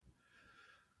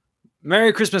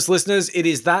Merry Christmas, listeners. It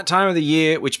is that time of the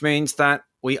year, which means that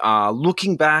we are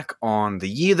looking back on the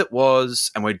year that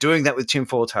was, and we're doing that with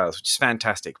Tinfoil Tales, which is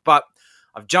fantastic. But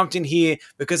I've jumped in here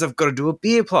because I've got to do a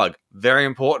beer plug. Very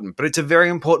important, but it's a very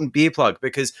important beer plug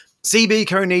because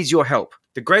CBCO needs your help.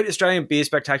 The Great Australian Beer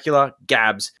Spectacular,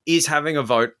 GABS, is having a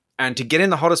vote, and to get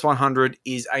in the Hottest 100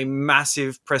 is a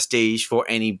massive prestige for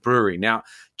any brewery. Now,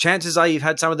 chances are you've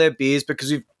had some of their beers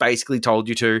because we've basically told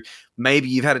you to. Maybe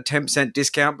you've had a 10%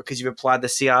 discount because you've applied the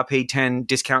CRP10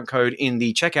 discount code in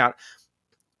the checkout.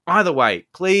 Either way,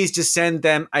 please just send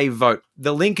them a vote.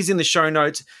 The link is in the show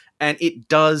notes, and it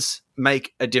does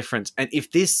make a difference. And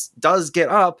if this does get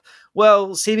up, well,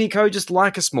 CBCO just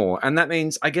like us more, and that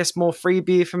means, I guess, more free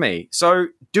beer for me. So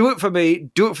do it for me,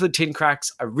 do it for the Tin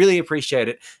Cracks. I really appreciate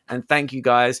it, and thank you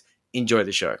guys. Enjoy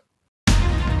the show.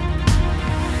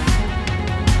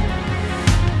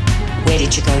 Where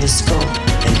did you go to school?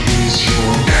 And here's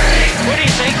your name. What do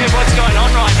you think of what's going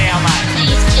on right now, mate?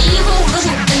 These evil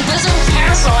little invisible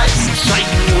parasites.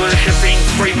 Satan-worshipping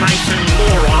Freemason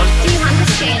morons. Do you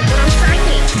understand what I'm saying?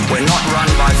 We're not run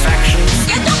by factions.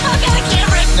 Get the fuck out of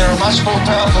camera! There are much more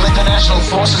powerful international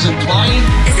forces in play.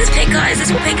 Is this pink eye? Is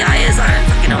this what pink eye is? I don't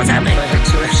fucking know what's happening.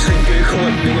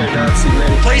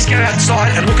 Please go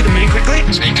outside and look at the moon quickly.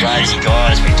 It's been crazy,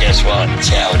 guys, but guess what? It's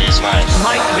how it is, mate.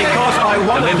 Mate, because I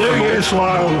want to do you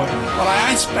slowly. But I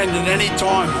ain't spending any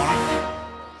time on it.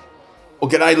 Well,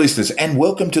 g'day, listeners, and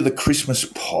welcome to the Christmas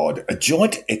Pod, a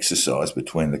joint exercise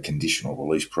between the Conditional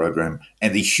Release Program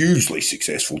and the hugely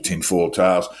successful Tinfoil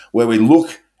Tales, where we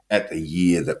look at the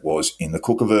year that was in the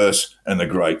Cookiverse and the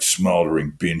great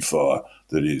smouldering bin fire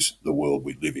that is the world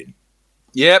we live in.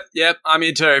 Yep, I'm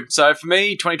here too. So for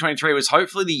me, 2023 was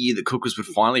hopefully the year that cookers would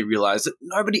finally realise that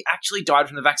nobody actually died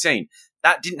from the vaccine.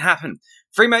 That didn't happen.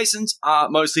 Freemasons are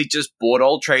mostly just bored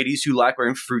old tradies who like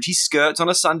wearing fruity skirts on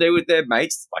a Sunday with their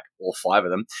mates, like all 5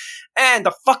 of them. And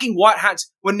the fucking white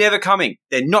hats were never coming.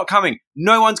 They're not coming.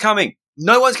 No one's coming.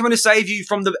 No one's coming to save you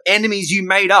from the enemies you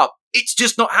made up. It's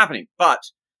just not happening. But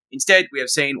instead, we have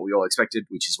seen what we all expected,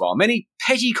 which is while many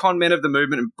petty con men of the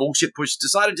movement and bullshit push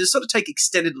decided to sort of take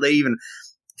extended leave and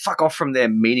fuck off from their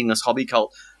meaningless hobby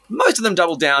cult, most of them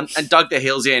doubled down and dug their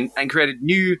heels in and created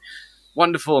new,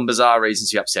 wonderful and bizarre reasons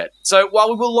to be upset. So while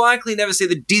we will likely never see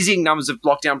the dizzying numbers of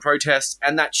lockdown protests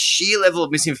and that sheer level of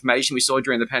misinformation we saw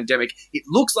during the pandemic, it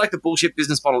looks like the bullshit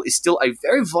business model is still a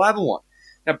very viable one.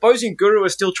 Now, Bozy and Guru are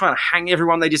still trying to hang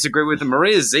everyone they disagree with, and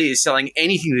Maria Z is selling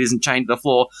anything that isn't chained to the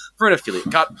floor for an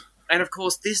affiliate cut. And of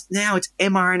course, it's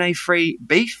mRNA-free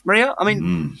beef, Maria. I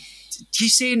mean, do you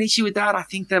see an issue with that? I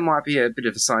think there might be a bit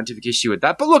of a scientific issue with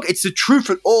that. But look, it's the truth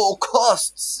at all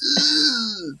costs.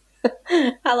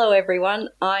 Hello, everyone.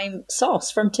 I'm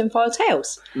Sauce from Tinfoil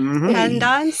Tales. Mm-hmm. And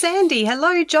I'm Sandy.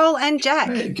 Hello, Joel and Jack.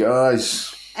 Hey,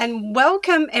 guys. And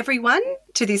welcome, everyone,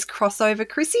 to this crossover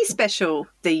Chrissy special,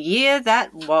 the year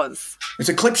that was. It's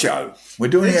a clip show. We're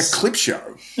doing a clip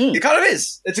show. It kind of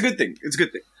is. It's a good thing.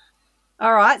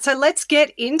 All right, so let's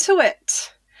get into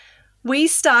it. We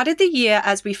started the year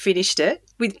as we finished it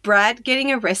with Brad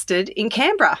getting arrested in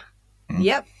Canberra.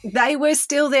 Yep, they were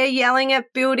still there yelling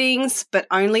at buildings, but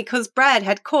only because Brad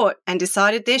had caught and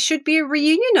decided there should be a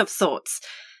reunion of sorts.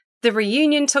 The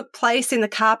reunion took place in the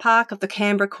car park of the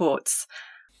Canberra courts.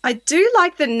 I do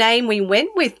like the name we went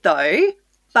with, though,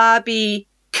 Barbie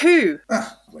Coo.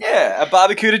 Yeah, a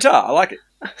barbecue guitar. I like it.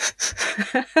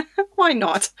 Why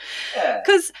not?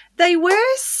 Because they were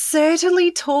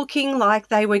certainly talking like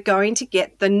they were going to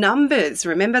get the numbers.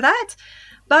 Remember that?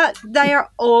 But they are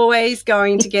always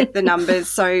going to get the numbers,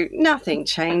 so nothing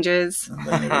changes.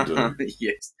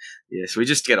 Yes, we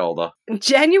just get older.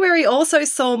 January also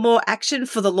saw more action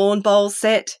for the Lawn Bowl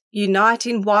set. Unite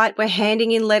in White were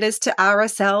handing in letters to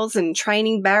RSLs and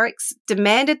training barracks,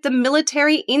 demanded the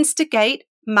military instigate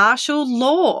martial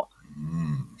law.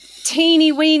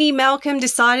 Teeny weeny Malcolm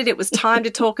decided it was time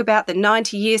to talk about the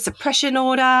 90-year suppression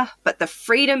order, but the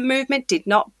freedom movement did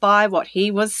not buy what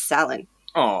he was selling.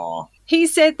 Aww. He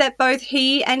said that both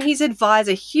he and his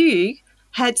advisor Hugh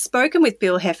had spoken with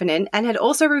Bill Heffernan and had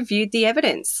also reviewed the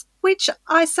evidence, which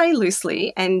I say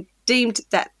loosely and deemed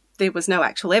that there was no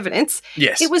actual evidence.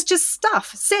 Yes. It was just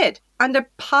stuff said under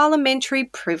parliamentary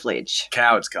privilege.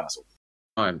 Coward's Castle.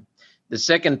 The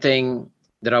second thing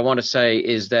that I want to say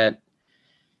is that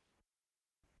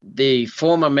the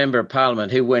former member of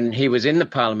Parliament, who when he was in the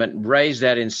Parliament raised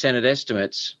that in Senate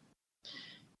estimates,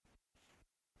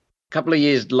 a couple of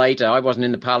years later, I wasn't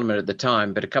in the Parliament at the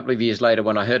time, but a couple of years later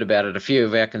when I heard about it, a few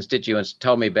of our constituents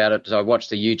told me about it, so I watched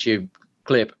the YouTube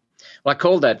clip. Well, I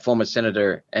called that former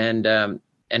senator and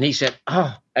he said,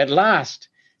 "Oh, at last,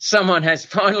 someone has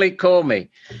finally called me."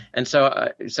 And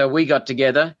so we got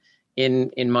together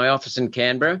in my office in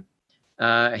Canberra.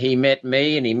 He met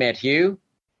me and he met Hugh,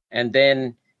 and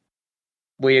then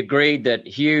we agreed that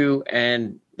Hugh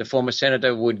and the former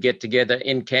senator would get together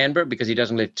in Canberra because he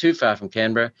doesn't live too far from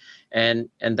Canberra, and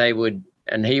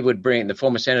the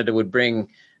former senator would bring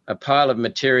a pile of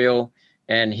material,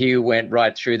 and Hugh went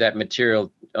right through that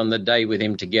material on the day with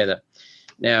him together.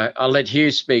 Now, I'll let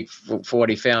Hugh speak for what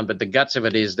he found, but the guts of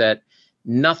it is that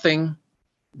nothing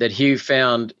that Hugh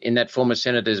found in that former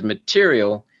senator's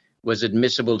material was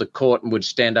admissible to court and would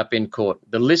stand up in court.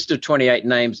 The list of 28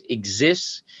 names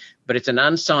exists, but it's an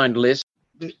unsigned list.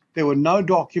 There were no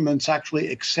documents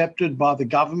actually accepted by the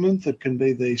government that can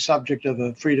be the subject of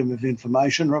a Freedom of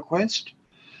Information request.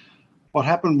 What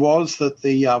happened was that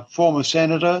the former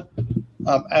senator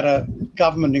at a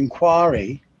government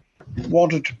inquiry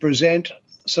wanted to present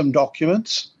some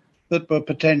documents that were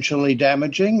potentially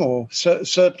damaging or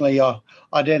certainly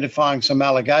identifying some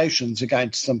allegations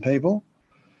against some people.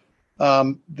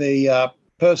 The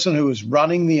person who was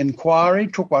running the inquiry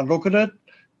took one look at it,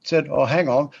 said, oh, hang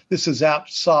on, this is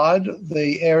outside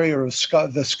the area of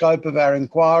the scope of our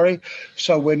inquiry,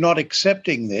 so we're not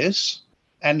accepting this,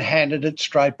 and handed it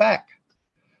straight back.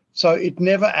 So it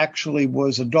never actually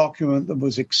was a document that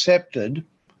was accepted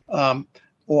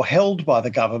or held by the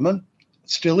government. It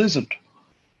still isn't.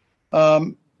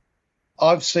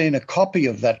 I've seen a copy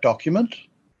of that document.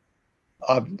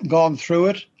 I've gone through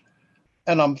it,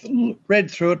 and I've read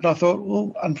through it, and I thought,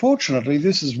 well, unfortunately,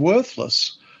 this is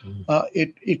worthless.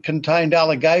 It contained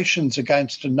allegations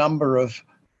against a number of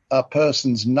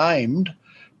persons named,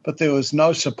 but there was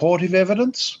no supportive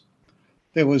evidence.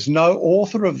 There was no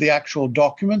author of the actual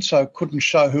document, so it couldn't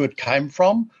show who it came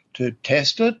from to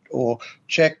test it or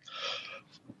check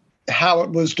how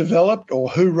it was developed or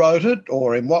who wrote it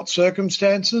or in what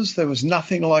circumstances. There was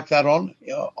nothing like that on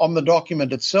the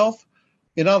document itself.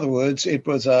 In other words, it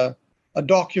was a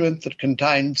document that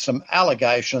contained some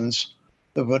allegations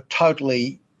that were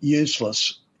totally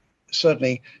useless,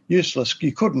 certainly useless.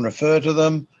 You couldn't refer to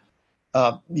them.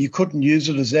 You couldn't use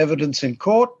it as evidence in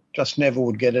court, just never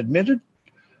would get admitted.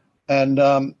 And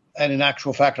in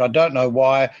actual fact, I don't know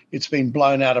why it's been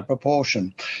blown out of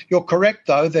proportion. You're correct,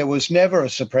 though. There was never a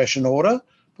suppression order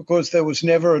because there was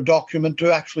never a document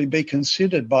to actually be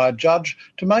considered by a judge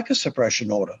to make a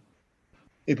suppression order.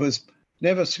 It was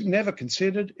never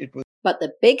considered. But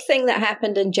the big thing that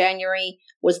happened in January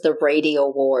was the radio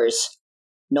wars.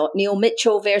 Not Neil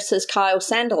Mitchell versus Kyle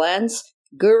Sandilands,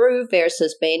 Guru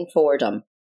versus Ben Fordham.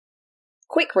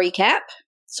 Quick recap.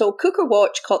 So Cooker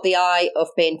Watch caught the eye of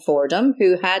Ben Fordham,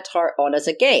 who had her on as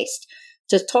a guest,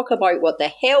 to talk about what the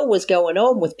hell was going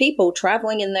on with people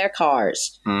travelling in their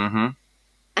cars. Mm-hmm.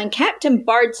 And Captain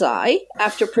Birdseye,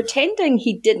 after pretending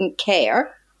he didn't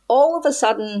care, all of a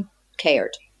sudden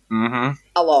cared. Mm-hmm.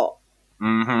 A lot.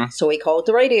 Mm-hmm. So he called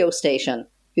the radio station,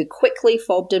 who quickly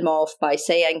fobbed him off by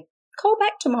saying, call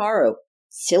back tomorrow.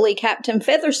 Silly Captain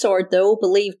Feathersword, though,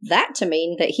 believed that to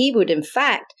mean that he would in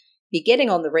fact be getting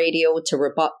on the radio to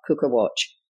rebut Cooker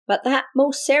Watch. But that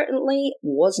most certainly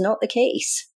was not the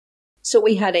case. So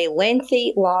we had a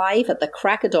lengthy live at the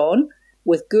crack of dawn,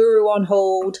 with Guru on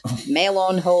hold, Mel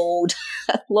on hold,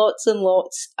 lots and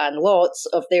lots and lots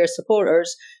of their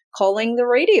supporters calling the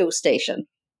radio station.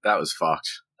 That was fucked.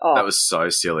 Oh. That was so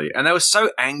silly. And they were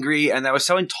so angry and they were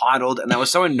so entitled and they were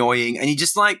so annoying. And you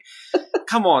just like,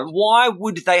 come on, why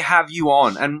would they have you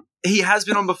on? And he has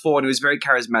been on before and he was very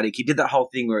charismatic. He did that whole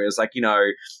thing where he was like,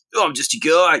 oh, I'm just a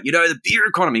guy, the beer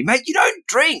economy. Mate, you don't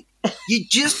drink. You're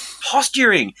just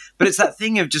posturing. But it's that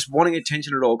thing of just wanting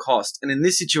attention at all costs. And in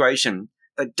this situation,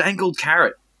 that dangled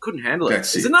carrot couldn't handle it.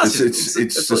 That's it's it. a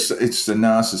narcissism. It's the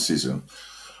narcissism.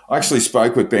 I actually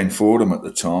spoke with Ben Fordham at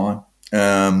the time.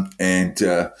 And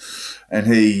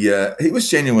he was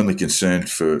genuinely concerned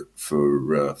for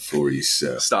his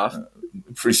staff,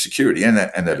 for his security, and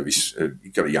that of his.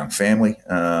 He's got a young family,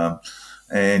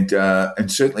 and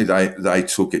certainly they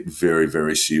took it very,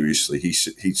 very seriously. He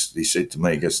said to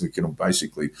me,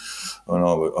 basically,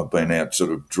 I've been out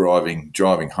sort of driving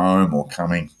home or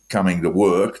coming to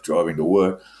work, driving to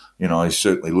work. He's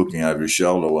certainly looking over his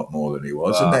shoulder a lot more than he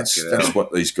was, and that's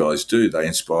what these guys do. They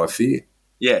inspire fear.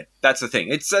 Yeah, that's the thing.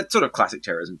 It's that sort of classic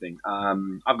terrorism thing.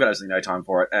 I've got absolutely no time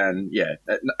for it. And yeah,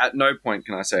 at no point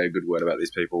can I say a good word about these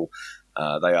people.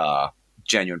 They are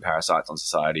genuine parasites on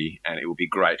society, and it will be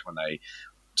great when they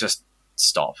just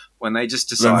stop. When they just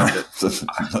decide that...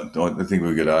 I think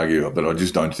we could argue, but I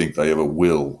just don't think they ever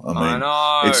will. I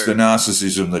know. It's the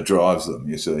narcissism that drives them,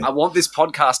 you see. I want this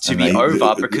podcast to be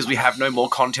over because we have no more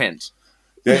content.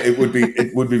 Yeah, it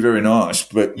would be very nice,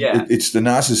 but Yeah. it's the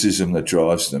narcissism that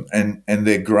drives them, and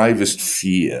their gravest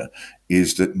fear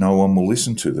is that no one will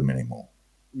listen to them anymore.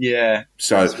 Yeah.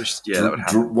 So, that would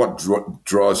happen. what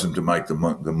drives them to make the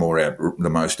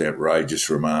most outrageous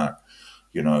remark?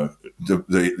 You know,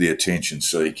 the attention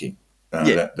seeking.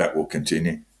 That will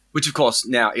continue. Which, of course,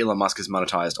 now Elon Musk is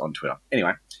monetized on Twitter.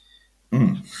 Anyway.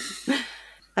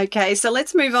 Okay, so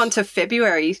let's move on to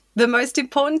February. The most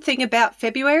important thing about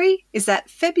February is that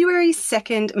February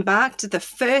 2nd marked the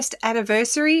first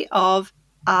anniversary of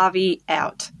RV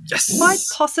Out. Yes. Quite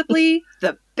possibly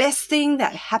the best thing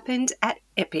that happened at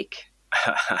Epic.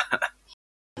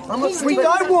 We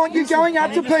don't want you going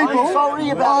up to people. Sorry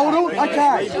about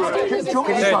okay. Can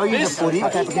you show you the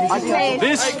footage?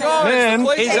 This man,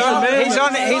 he's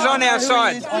on our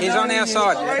side. He's on our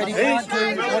side. But he can't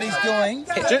do what he's doing.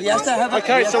 He has to have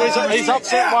okay, so he's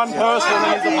upset one person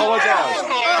and he's apologised.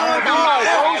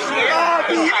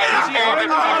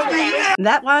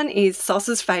 That one is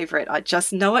Sauce's favourite. I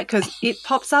just know it because it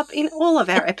pops up in all of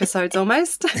our episodes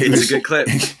almost. It's a good clip.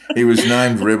 He was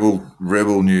named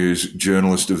Rebel News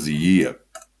Journalist of the Year.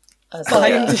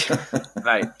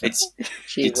 Mate,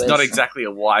 it's not exactly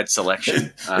a wide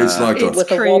selection. It's like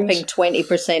with a whopping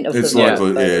 20% of the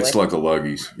vote. It's like a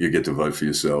Logies. You get to vote for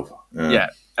yourself. Yeah,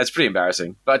 it's pretty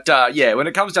embarrassing. But when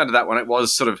it comes down to that one, it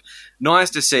was sort of nice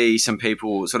to see some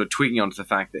people sort of tweaking onto the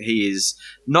fact that he is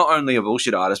not only a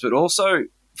bullshit artist, but also,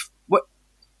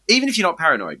 even if you're not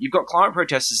paranoid, you've got climate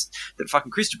protesters that fucking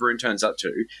Chris de Bruyn turns up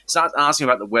to, starts asking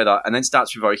about the weather, and then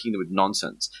starts provoking them with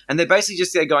nonsense. And they're basically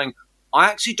just there going, I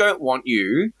actually don't want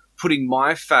you putting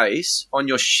my face on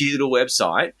your shitty little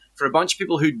website for a bunch of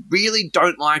people who really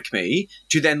don't like me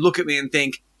to then look at me and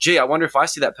think, gee, I wonder if I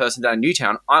see that person down in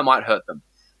Newtown, I might hurt them.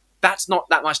 That's not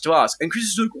that much to ask. And Chris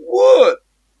is like, what?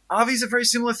 RV's a very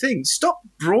similar thing. Stop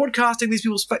broadcasting these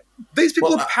people's face. These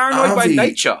people are paranoid by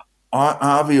nature.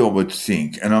 Harvey, I would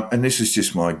think, and this is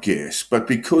just my guess, but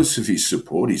because of his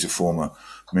support, he's a former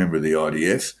member of the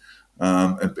IDF,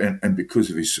 and because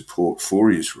of his support for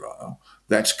Israel,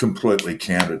 that's completely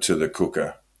counter to the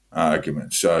Cooker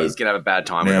argument. So he's going to have a bad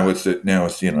time with the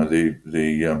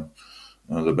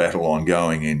battle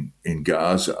ongoing in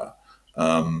Gaza.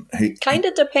 He kind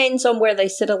of depends on where they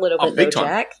sit a little bit, though,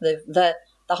 Jack. The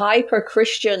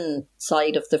hyper-Christian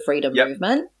side of the freedom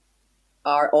movement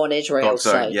are on Israel's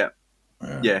side. Yeah,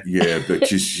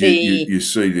 but you see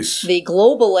this. The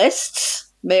globalists,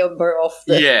 member of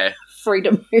the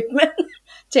freedom movement,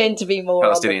 tend to be more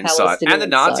Palestinian on the Palestinian side. And the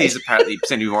Nazis side. apparently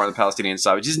tend to be more on the Palestinian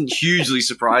side, which isn't hugely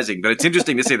surprising, but it's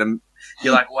interesting to see them.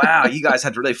 You're like, wow, you guys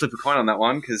had to really flip a coin on that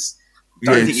one, because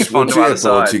I don't think you've gone to either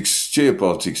side.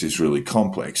 Geopolitics is really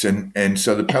complex, and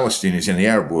so the Palestinians and the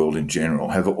Arab world in general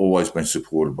have always been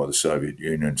supported by the Soviet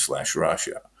Union /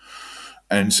 Russia.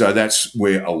 And so that's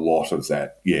where a lot of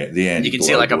that, the anti-globalist... You can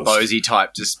see like a Bosie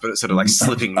type just sort of like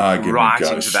slipping right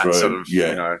into that sort of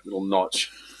little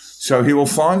notch. So he will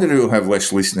find that he will have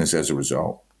less listeners as a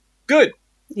result. Good.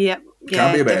 Yep.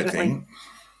 Can't be a bad thing.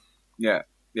 Yeah.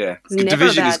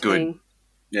 Division is good. Thing.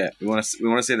 Yeah, we want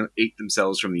to see them eat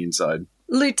themselves from the inside.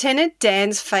 Lieutenant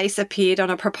Dan's face appeared on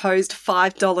a proposed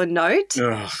 $5 note.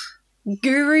 Ugh.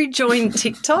 Guru joined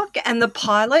TikTok, and the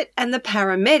pilot and the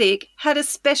paramedic had a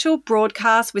special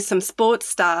broadcast with some sports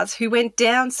stars who went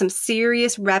down some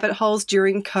serious rabbit holes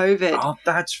during COVID. Oh,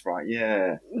 that's right,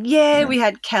 yeah. Yeah, we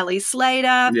had Kelly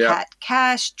Slater, Pat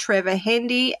Cash, Trevor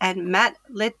Hendy, and Matt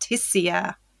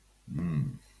Letizia.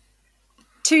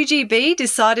 2GB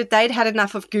decided they'd had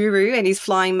enough of Guru and his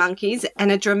flying monkeys,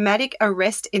 and a dramatic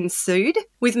arrest ensued,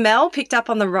 with Mel picked up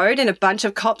on the road and a bunch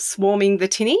of cops swarming the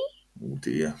tinny. Oh,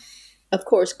 dear. Of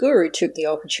course, Guru took the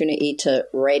opportunity to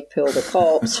red pill the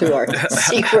cops who are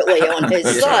secretly on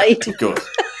his side.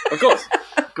 Of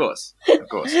course.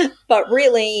 But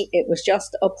really, it was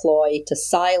just a ploy to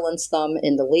silence them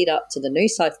in the lead up to the New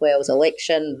South Wales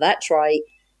election. That's right.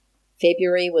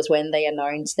 February was when they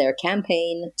announced their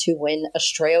campaign to win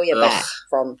Australia back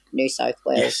from New South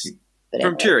Wales. Yes.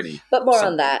 From tyranny. But more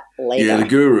on that later. Yeah, the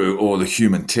Guru, or the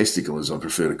human testicle as I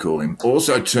prefer to call him,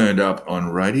 also turned up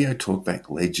on radio talkback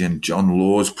legend John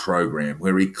Law's program,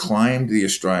 where he claimed the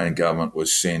Australian government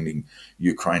was sending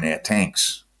Ukraine our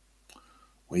tanks.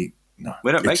 We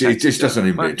don't make tanks. It just doesn't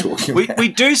even bear talking about. We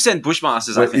do send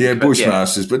Bushmasters, I think. Yeah,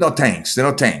 Bushmasters, but not tanks. They're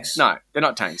not tanks. No, they're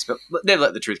not tanks, but they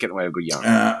let the truth get in the way of a good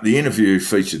yarn. The interview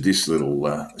featured this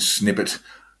little snippet.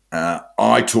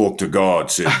 I talk to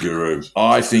God, said Guru.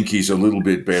 I think he's a little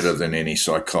bit better than any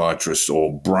psychiatrist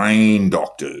or brain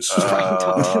doctors.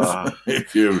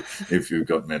 If you've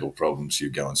got mental problems, you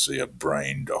go and see a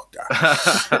brain doctor.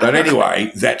 But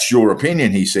anyway, that's your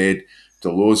opinion, he said.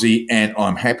 Lawsy, and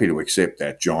I'm happy to accept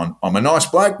that, John. I'm a nice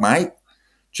bloke, mate.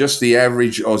 Just the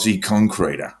average Aussie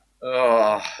concreter.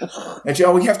 Oh. And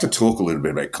Joe, we have to talk a little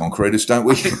bit about concreters, don't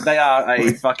we? They are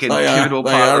a fucking pivotal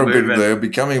part of the movement. They're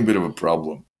becoming a bit of a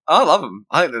problem. I love them.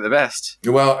 I think they're the best.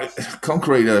 Well,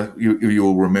 concreter,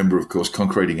 you'll remember, of course,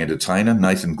 concreting entertainer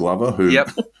Nathan Glover, who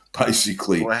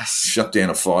basically shut down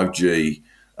a 5G,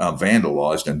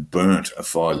 vandalised and burnt a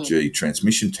 5G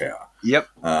transmission tower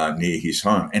near his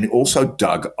home, and also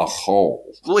dug a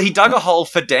hole. Well, he dug a hole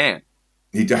for Dan.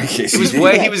 He dug, yes, it was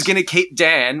where he was going to keep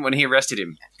Dan when he arrested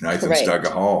him. Nathan's dug a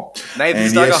hole.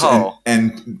 Nathan's dug a hole.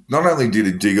 And not only did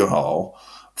he dig a hole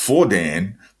for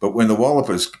Dan, but when the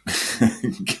Wallopers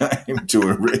came to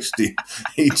arrest him,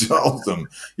 he told them,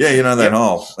 that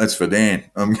hole, that's for Dan.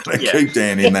 I'm going to keep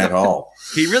Dan in that hole.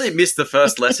 He really missed the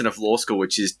first lesson of law school,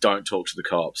 which is don't talk to the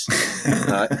cops.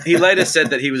 He later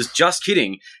said that he was just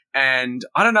kidding. And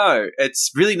I don't know,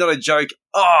 it's really not a joke.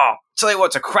 Oh, tell you what,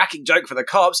 it's a cracking joke for the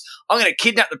cops. I'm going to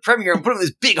kidnap the Premier and put him in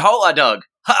this big hole I dug.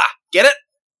 Ha! Get it?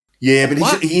 Yeah, but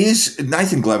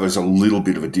Nathan Glover's a little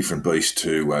bit of a different beast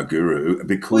to Guru,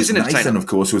 because Nathan, of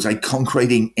course, was a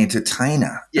concreting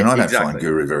entertainer. Yeah, and I don't find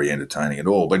Guru very entertaining at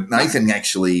all. But Nathan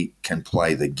actually can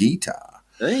play the guitar.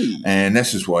 Hey. And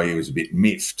this is why he was a bit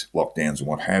miffed, lockdowns and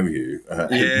what have you. It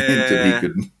meant that he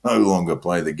could no longer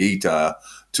play the guitar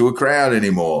to a crowd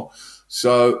anymore.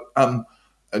 So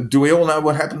do we all know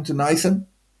what happened to Nathan?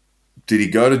 Did he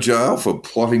go to jail for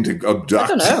plotting to abduct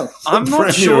the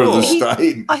Premier of the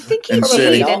state? I think he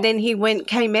did, and then he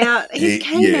came out.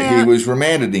 He was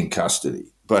remanded in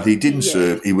custody, but he didn't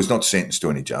serve. He was not sentenced to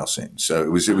any jail sentence. So it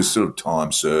was sort of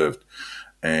time served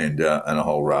and a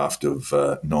whole raft of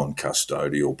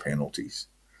non-custodial penalties.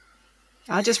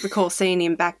 I just recall seeing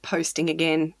him back posting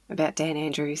again about Dan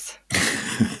Andrews.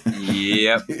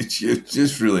 Yep. It's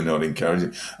just really not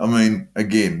encouraging. I mean,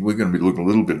 again, we're going to be looking a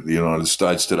little bit at the United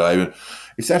States today, but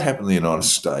if that happened in the United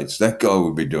States, that guy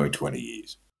would be doing 20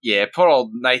 years. Yeah, poor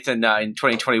old Nathan in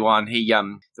 2021,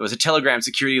 there was a Telegram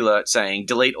security alert saying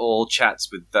delete all chats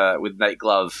with Nate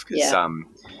Glove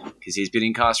because he's been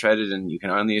incarcerated and you can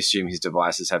only assume his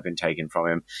devices have been taken from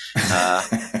him.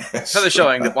 Further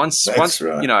showing that once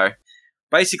right.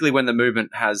 Basically when the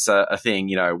movement has a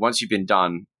thing, once you've been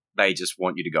done, they just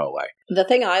want you to go away. The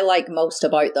thing I like most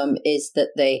about them is that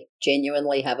they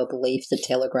genuinely have a belief that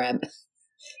Telegram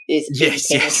is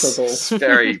impenetrable.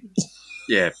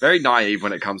 Yes. Very naive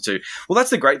when it comes to... Well, that's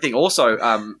the great thing. Also,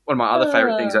 one of my other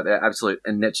favourite things about their absolute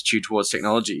ineptitude towards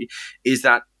technology is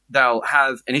that they'll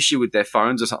have an issue with their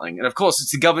phones or something. And, of course,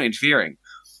 it's the government interfering.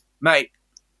 Mate,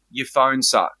 your phone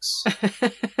sucks.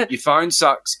 Your phone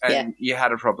sucks and you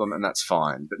had a problem and that's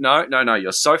fine. But no,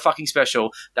 you're so fucking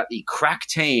special that the crack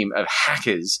team of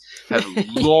hackers have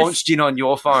launched in on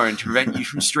your phone to prevent you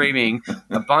from streaming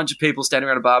a bunch of people standing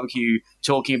around a barbecue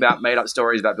talking about made-up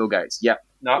stories about Bill Gates. Yep.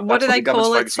 No, what do they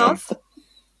call it, Soth?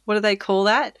 What do they call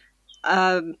that?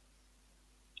 When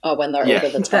they're over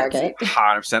the target.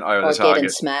 100% over the target. We're getting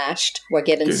smashed. We're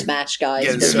getting smashed, guys.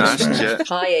 Getting smashed.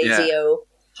 Hi, AZO.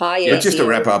 Hi, but just to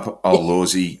wrap up,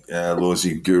 Lawsy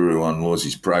Guru on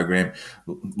Lawsy's program,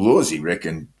 Lawsy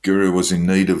reckoned Guru was in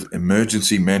need of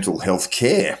emergency mental health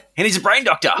care. And he's a brain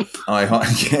doctor.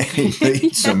 He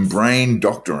needs some brain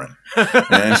doctoring.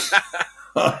 And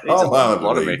I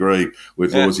wholeheartedly agree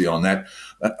with Lawsy on that.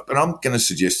 But I'm going to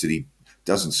suggest that he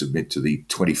doesn't submit to the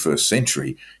 21st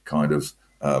century kind of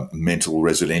mental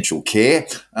residential care,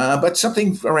 but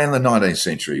something around the 19th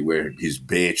century where his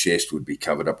bare chest would be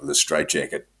covered up with a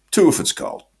straitjacket, too if it's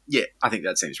cold. Yeah, I think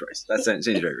that seems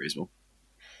very reasonable.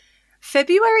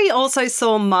 February also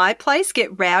saw my place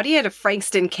get rowdy at a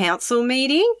Frankston council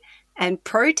meeting, and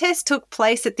protests took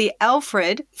place at the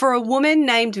Alfred for a woman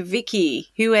named Vicky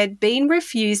who had been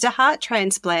refused a heart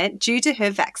transplant due to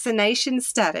her vaccination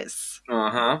status.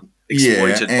 And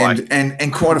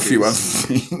quite a few other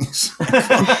things.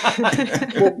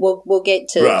 we'll get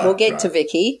to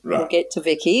Vicky. Right. We'll get to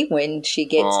Vicky when she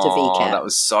gets to VCAP. That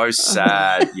was so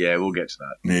sad. Yeah, we'll get to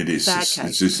that. It is.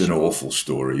 It's just an awful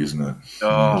story, isn't it?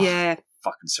 Oh, yeah.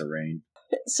 Fucking serene.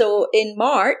 So in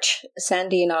March,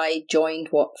 Sandy and I joined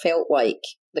what felt like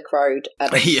the crowd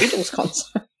at a Beatles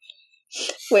concert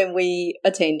when we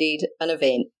attended an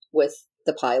event with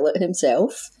the pilot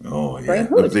himself. Oh yeah,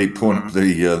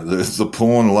 the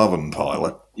porn loving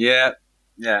pilot. Yeah.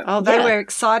 Oh, they were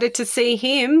excited to see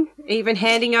him, even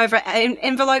handing over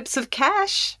envelopes of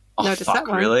cash. Oh, Notice fuck, that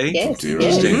one. Really? Yes.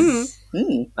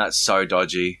 That's so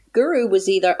dodgy. Guru was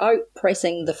either out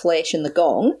pressing the flesh in the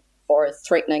gong or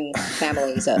threatening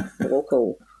families at the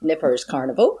local Nippers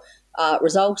Carnival,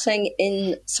 resulting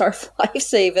in surf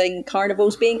life-saving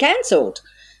carnivals being cancelled.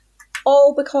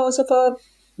 all because of a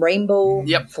rainbow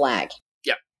flag.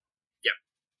 Yep.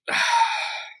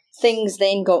 Things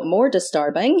then got more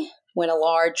disturbing when a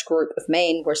large group of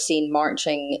men were seen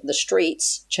marching the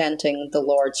streets, chanting the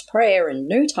Lord's Prayer in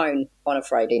Newtown on a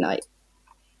Friday night.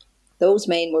 Those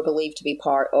men were believed to be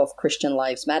part of Christian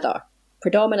Lives Matter,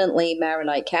 predominantly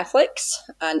Maronite Catholics,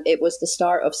 and it was the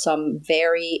start of some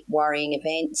very worrying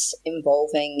events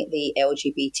involving the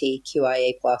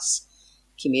LGBTQIA+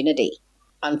 community.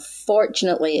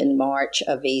 Unfortunately, in March,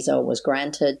 a visa was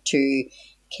granted to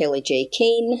Kelly J.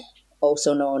 Keane,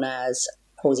 also known as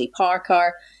Posey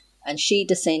Parker, and she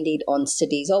descended on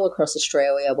cities all across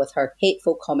Australia with her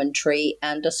hateful commentary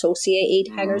and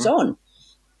associated hangers-on.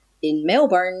 In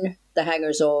Melbourne, the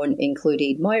hangers-on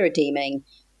included Moira Deeming,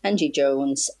 Angie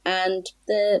Jones, and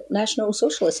the National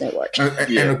Socialist Network.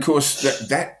 And of course,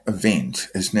 that event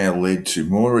has now led to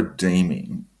Moira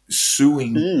Deeming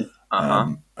suing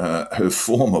her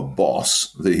former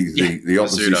boss, the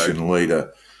opposition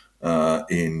leader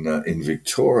in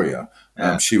Victoria.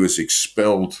 She was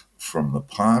expelled from the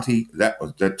party.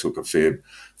 That took a fair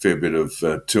bit of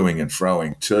toing and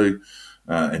froing too.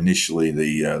 Initially,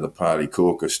 the party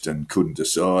caucused and couldn't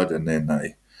decide, and then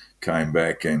they came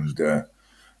back and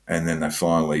then they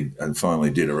finally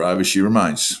did her over. She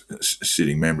remains a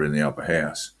sitting member in the upper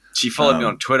house. She followed me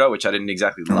on Twitter, which I didn't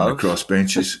exactly love. On the cross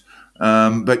benches.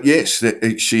 But yes,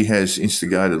 she has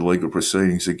instigated legal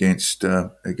proceedings against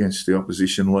the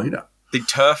opposition leader. The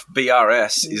TERF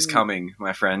BRS is coming,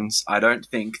 my friends. I don't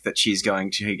think that she's going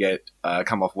to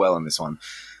come off well in this one.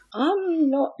 I'm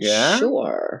not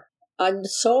sure. I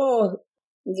saw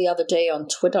the other day on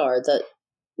Twitter that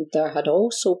there had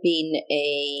also been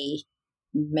a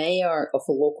mayor of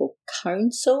a local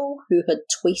council who had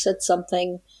tweeted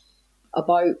something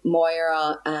about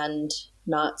Moira and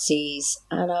Nazis,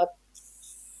 and I've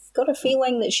got a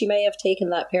feeling that she may have taken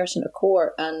that person to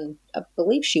court, and I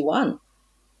believe she won.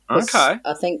 Okay.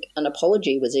 I think an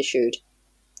apology was issued.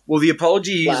 Well, the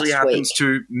apology usually happens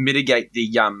to mitigate the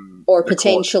or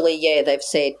potentially, they've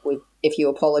said if you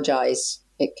apologise,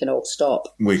 it can all stop.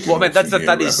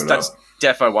 That's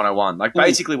Defo 101. Like,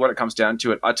 basically what it comes down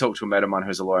to, I talked to a mate of mine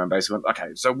who's a lawyer and basically went,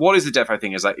 okay, so what is the Defo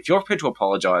thing? Is like, if you're prepared to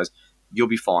apologise, you'll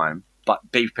be fine, but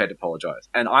be prepared to apologise.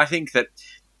 And I think that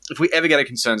if we ever get a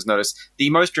concerns notice, the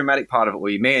most dramatic part of it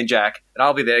will be me and Jack, and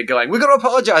I'll be there going, we've got to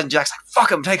apologise, and Jack's like,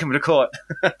 fuck him, take him to court.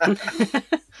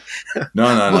 No,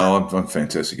 I'm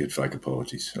fantastic at fake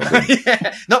apologies.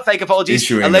 Not fake apologies,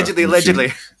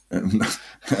 allegedly.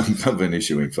 I've been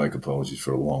issuing fake apologies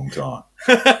for a long time.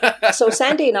 So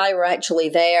Sandy and I were actually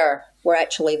there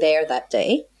that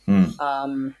day.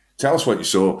 Tell us what you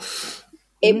saw.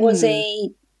 It was a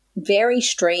very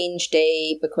strange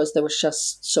day because there was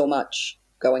just so much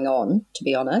going on, to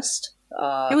be honest.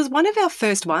 It was one of our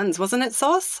first ones, wasn't it,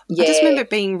 Sauce? Yeah. I just remember it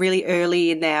being really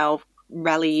early in our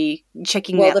rally,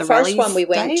 checking out the first one we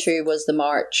went to was the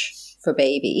March for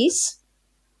Babies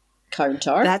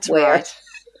counter. That's right.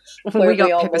 Where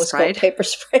we almost got pepper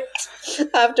sprayed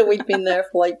after we'd been there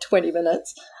for like 20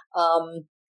 minutes.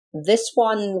 This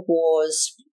one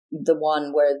was the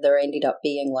one where there ended up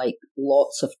being like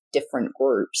lots of different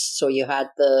groups. So you had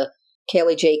the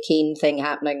Kelly J. Keane thing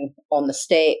happening on the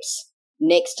steps.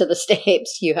 Next to the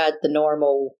steps, you had the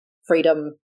normal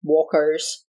freedom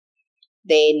walkers.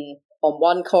 Then on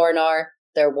one corner,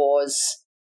 there was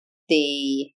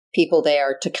the people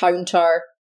there to counter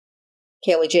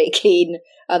Kelly J. Keane,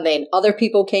 and then other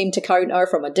people came to counter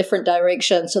from a different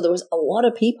direction. So there was a lot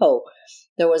of people.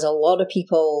 There was a lot of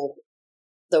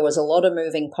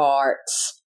moving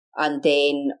parts, and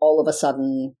then all of a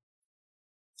sudden,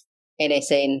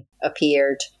 NSN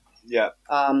appeared. Yeah.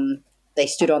 They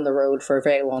stood on the road for a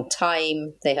very long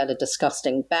time. They had a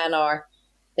disgusting banner.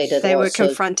 They were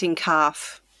confronting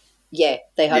CAF. Yeah,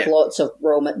 they had lots of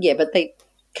Roman. Yeah, but they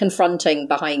confronting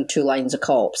behind two lines of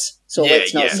cops. So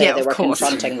let's not say they were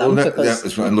confronting them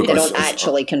because they don't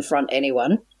actually confront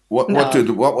anyone. What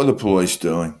were the police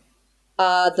doing?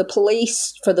 The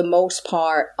police, for the most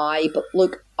part, I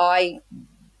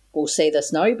will say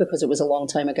this now because it was a long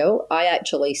time ago. I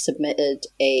actually submitted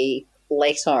a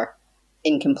letter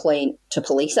in complaint to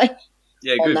policing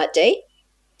on that day.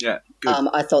 Yeah, good.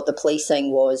 I thought the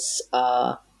policing was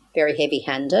very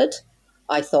heavy-handed.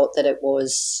 I thought that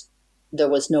there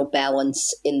was no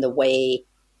balance in the way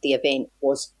the event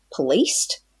was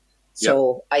policed.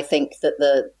 So I think that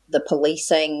the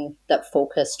policing that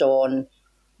focused on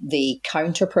the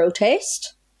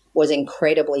counter-protest was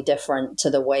incredibly different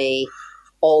to the way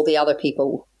all the other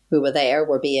people who were there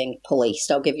were being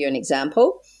policed. I'll give you an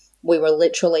example. We were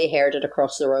literally herded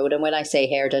across the road, and when I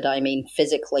say herded, I mean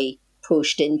physically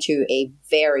pushed into a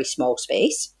very small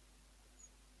space.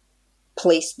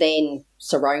 police then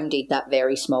surrounded that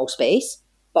very small space.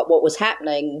 But what was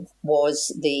happening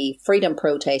was the freedom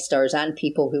protesters and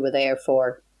people who were there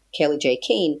for Kelly J.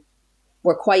 Keane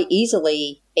were quite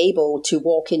easily able to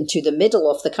walk into the middle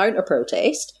of the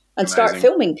counter-protest and start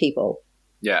filming people.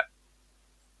 Yeah.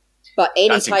 But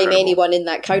anytime anyone in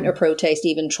that counter-protest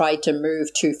even tried to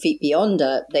move 2 feet beyond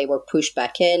it, they were pushed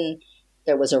back in.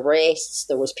 There was arrests.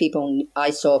 There was people, I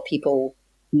saw people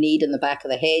kneed in the back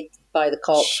of the head by the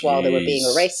cops while they were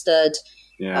being arrested.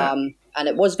 Yeah. And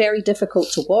it was very difficult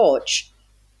to watch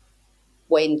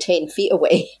when 10 feet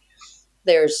away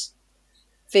there's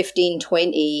 15,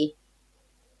 20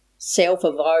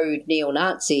 self-avowed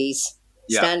neo-Nazis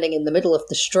standing in the middle of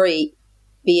the street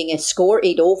being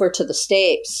escorted over to the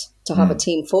steps to have a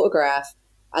team photograph.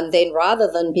 And then rather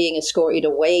than being escorted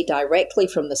away directly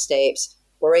from the steps,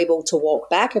 we're able to walk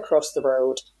back across the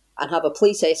road and have a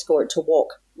police escort to walk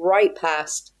right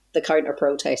past the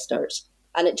counter-protesters.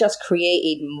 And it just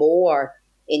created more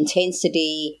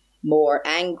intensity, more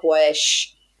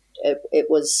anguish. It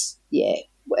was, it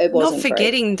wasn't Not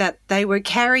forgetting that they were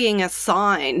carrying a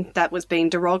sign that was being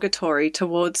derogatory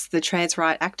towards the trans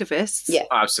right activists. Yeah.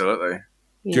 Absolutely.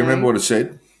 Do you remember what it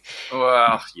said?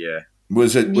 Well, yeah.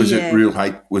 Was it real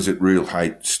hate? Was it real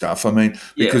hate stuff? I mean,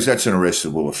 because that's an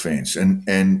arrestable offence, and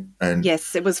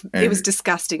yes, it was. It was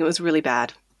disgusting. It was really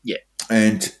bad. Yeah,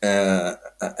 and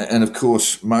of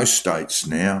course, most states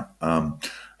now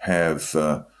have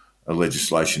a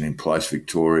legislation in place.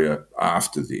 Victoria,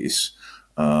 after this,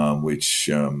 which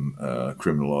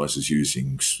criminalises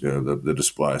using the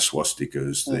display of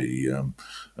swastikas, the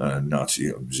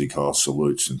Nazi Sieg Heil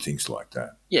salutes, and things like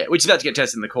that. Yeah, which is about to get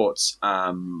tested in the courts.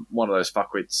 One of those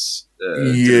fuckwits.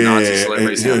 Nazi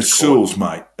celebrities Sewell's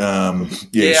mate.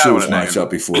 Sewell's mate's up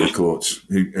before the courts,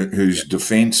 whose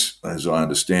defence, as I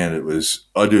understand it, was,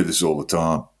 I do this all the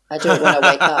time. I do it when I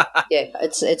wake up. Yeah,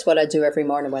 it's what I do every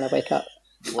morning when I wake up.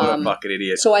 What a fucking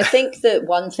idiot. So I think that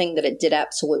one thing that it did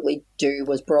absolutely do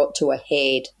was brought to a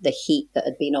head the heat that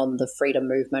had been on the freedom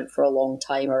movement for a long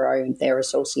time around their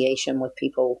association with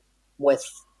people with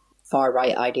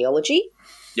far-right ideology.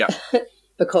 Yeah.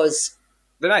 Because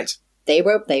they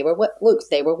were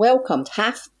welcomed.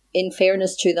 Half, in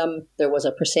fairness to them, there was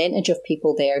a percentage of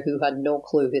people there who had no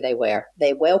clue who they were.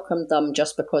 They welcomed them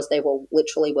just because they will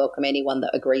literally welcome anyone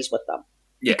that agrees with them.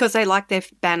 Yeah. Because they like their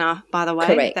banner, by the way.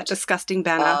 Correct. That disgusting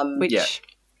banner, which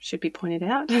should be pointed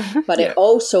out. But it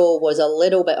also was a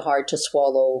little bit hard to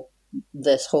swallow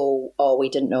this whole, we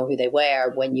didn't know who they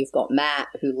were, when you've got Matt,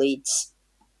 who leads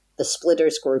the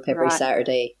Splitters group every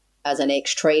Saturday as an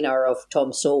ex-trainer of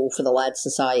Tom Sowell for the Lads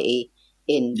Society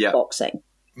in boxing.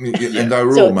 And they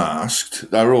were all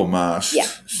masked. They were all masked. Yeah.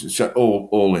 So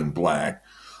all in black.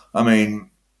 I mean,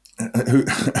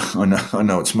 I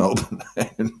know it's Melbourne,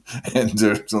 and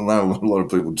there's a lot of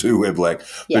people do wear black.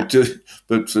 Yeah.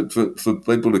 But for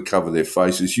people to cover their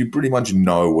faces, you pretty much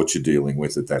know what you're dealing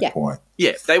with at that point.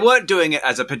 Yeah, they weren't doing it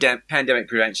as a pandemic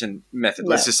prevention method.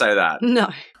 Let's just say that.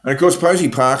 No. And of course, Posey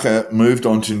Parker moved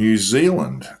on to New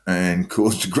Zealand and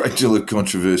caused a great deal of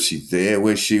controversy there,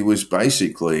 where she was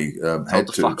basically had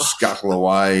to scuttle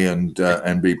away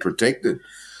and be protected.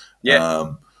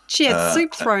 Yeah. She had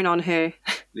soup thrown on her.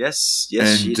 Yes,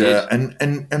 she did.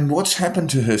 And what's happened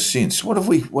to her since? What have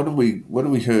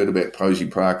we heard about Posey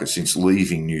Parker since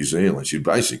leaving New Zealand? She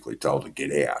basically told to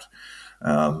get out.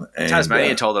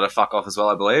 Tasmania told her to fuck off as well,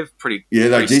 I believe. Pretty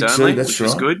they did sternly, too. That's which right.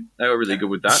 was good. They were really good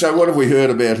with that. So what have we heard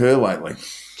about her lately?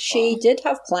 She did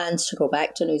have plans to go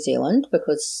back to New Zealand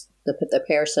because the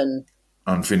person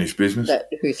unfinished business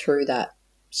who threw that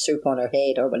soup on her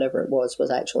head or whatever it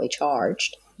was actually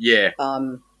charged. Yeah.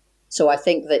 So I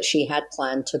think that she had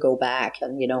planned to go back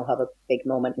and, have a big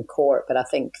moment in court. But I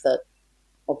think that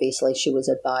obviously she was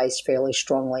advised fairly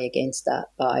strongly against that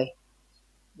by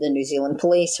the New Zealand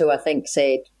police, who I think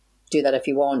said, do that if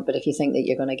you want, but if you think that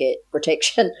you're going to get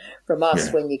protection from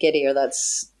us when you get here,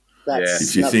 that's not going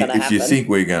to happen. If you think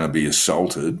we're going to be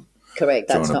assaulted, correct,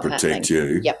 that's trying to protect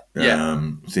you,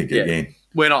 think again.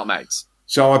 We're not mates.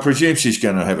 So I presume she's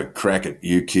going to have a crack at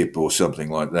UKIP or something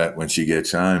like that when she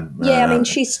gets home. Yeah, I mean,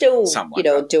 she's still,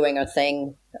 doing her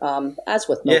thing. As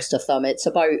with most of them, it's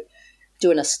about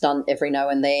doing a stunt every now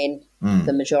and then.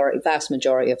 The vast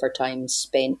majority of her time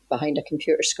spent behind a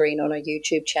computer screen on her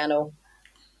YouTube channel,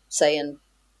 saying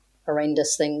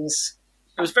horrendous things.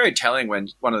 It was very telling when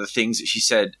one of the things that she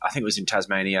said, I think it was in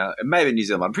Tasmania, it may have been New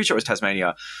Zealand, I'm pretty sure it was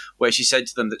Tasmania, where she said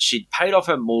to them that she'd paid off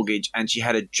her mortgage and she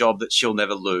had a job that she'll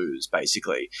never lose,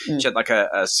 basically. She had like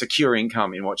a secure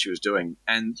income in what she was doing.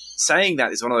 And saying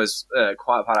that is one of those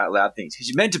quiet part out loud things, because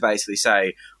you meant to basically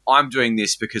say, I'm doing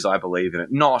this because I believe in it,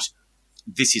 not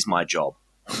this is my job.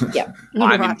 Yeah.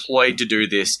 I'm employed to do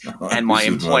this, and my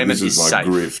employment is safe.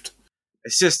 Grift.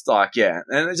 It's just like, yeah.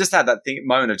 And I just had that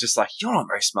moment of just like, you're not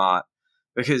very smart.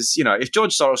 Because, if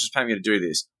George Soros was paying me to do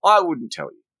this, I wouldn't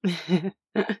tell you.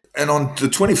 And on the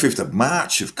 25th of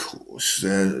March, of course,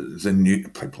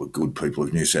 the good people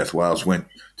of New South Wales went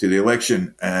to the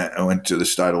election, went to the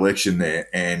state election there,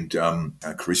 and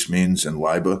Chris Minns and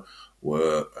Labor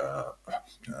were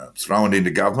thrown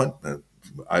into government,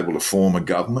 able to form a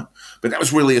government. But that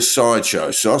was really a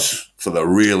sideshow, Sauce, for the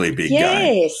really big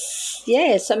game.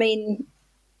 Yes. I mean,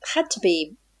 had to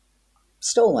be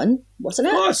stolen, wasn't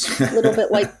it? A little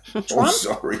bit like Trump. Oh,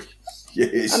 sorry.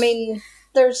 Yes. I mean,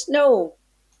 there's no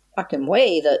fucking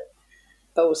way that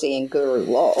Bosie and Guru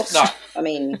lost. No. I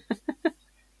mean,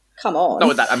 come on. Not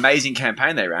with that amazing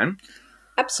campaign they ran.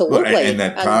 Absolutely. Well, and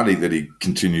that party that he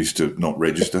continues to not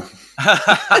register.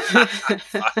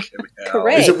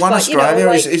 Correct. Is it One Australia?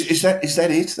 Like, is that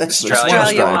it? That's Australia One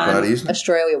Australia One. party, isn't it?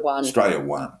 Australia One. Australia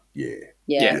One.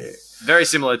 Yeah. Very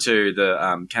similar to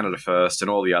the Canada First and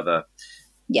all the other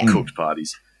cooked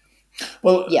parties.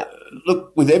 Well,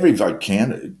 look, with every vote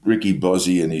counted, Ricky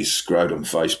Bosie and his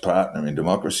scrotum-faced partner in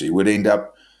democracy would end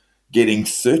up getting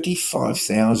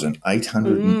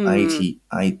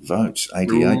 35,888 votes.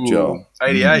 88, Joel.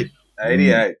 88.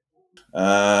 88.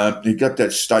 He got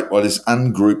that statewide as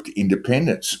ungrouped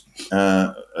independence,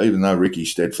 even though Ricky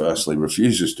steadfastly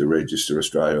refuses to register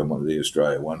Australia on the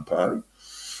Australia One party,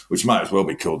 which might as well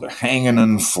be called the hanging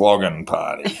and flogging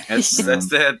party. That's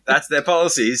their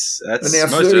policies. That's now,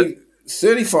 most of it.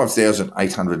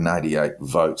 35,888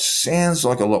 votes sounds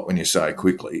like a lot when you say it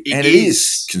quickly. It It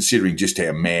is, considering just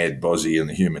how mad Bosie and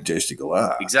the human testicle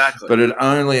are. Exactly. But it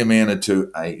only amounted to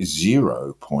a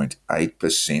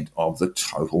 0.8% of the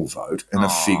total vote, and a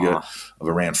figure of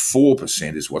around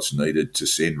 4% is what's needed to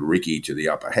send Ricky to the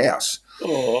upper house.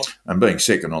 And being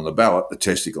second on the ballot, the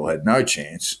testicle had no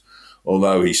chance,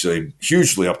 although he seemed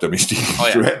hugely optimistic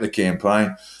throughout the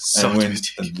campaign. And when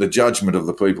the judgment of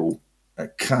the people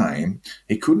came,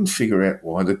 he couldn't figure out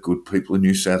why the good people in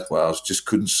New South Wales just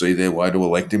couldn't see their way to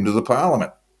elect him to the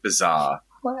parliament. Bizarre.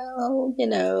 Well,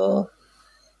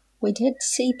 we did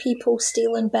see people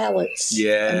stealing ballots.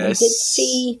 Yes.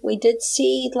 And we did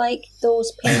see like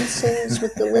those pencils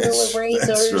with the little erasers.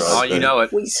 That's right. Oh, you know it.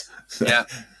 Yeah.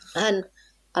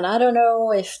 And I don't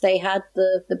know if they had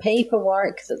the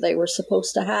paperwork that they were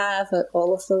supposed to have at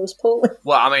all of those polling.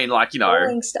 Well, I mean, like, I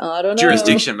don't know.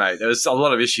 jurisdiction, mate. There was a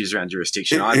lot of issues around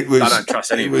jurisdiction. I don't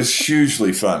trust any of it. It was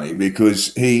hugely funny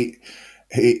because he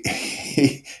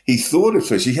thought at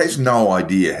first, he has no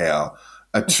idea how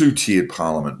a two-tiered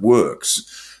parliament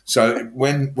works. So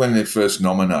when they first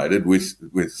nominated with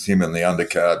him and the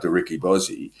undercard to Ricky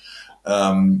Bosie,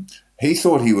 he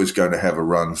thought he was going to have a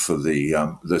run for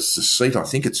the seat. I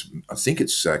think it's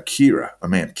Kira,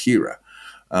 Mount Kira,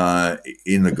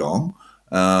 in the Gong,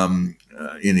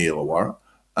 in the Illawarra,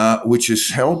 which is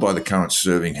held by the current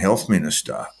serving health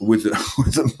minister with a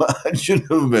margin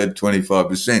of about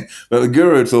 25%. But the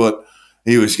Guru thought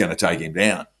he was going to take him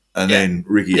down, and then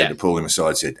Ricky had to pull him aside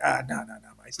and said, no, mate.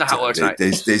 It's not how it works, mate.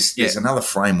 There's another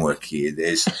framework here.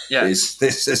 There's a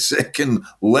second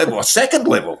level.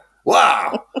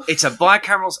 Wow. It's a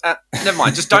bicameral... never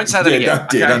mind, just don't say that again.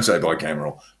 Don't say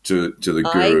bicameral to the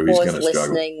Guru who's going to struggle. I was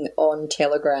listening on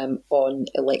Telegram on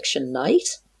election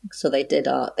night, so they did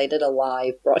a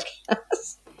live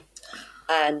broadcast,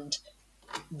 and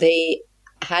they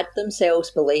had themselves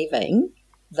believing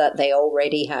that they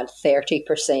already had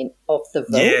 30% of the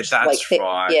vote. Yeah, that's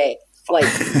right. Yeah,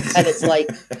 and it's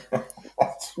like,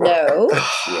 no.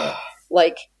 Yeah.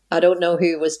 Like, I don't know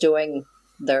who was doing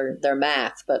their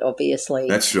math, but obviously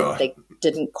that's right. They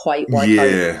didn't quite work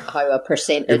out how a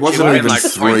percentage. It wasn't even like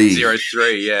 3.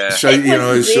 0.03, yeah. So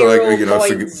it's like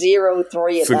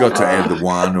 0.03. Forgot to add the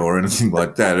 1 or anything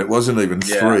like that. It wasn't even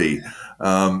 3. In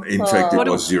fact, it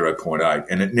was 0.8,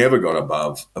 and it never got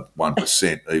above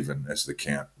 1%, even as the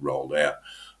count rolled out.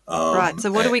 Right.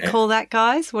 So what do we call that,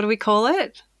 guys? What do we call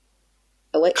it?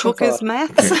 Cooker's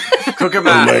maths. Cooker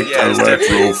math.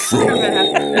 Electoral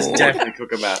fraud. It's definitely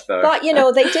cooker math, though. But,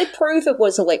 they did prove it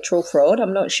was electoral fraud.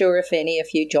 I'm not sure if any of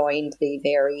you joined the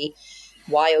very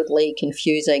wildly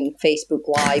confusing Facebook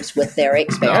Lives with their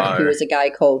expert, who is a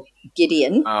guy called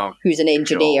Gideon, who's an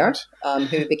engineer,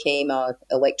 who became an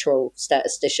electoral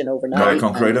statistician overnight. Not a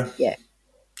concreter? Yeah.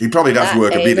 He probably does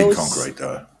work a bit in concrete,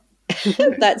 though.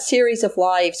 That series of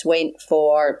lives went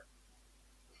for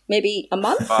maybe a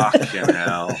month. Fucking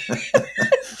hell.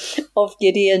 Of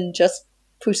Gideon just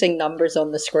putting numbers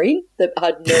on the screen that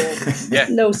had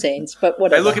no sense, but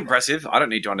whatever. They look impressive. I don't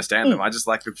need to understand them. I just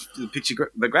like the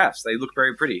picture, the graphs. They look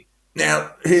very pretty.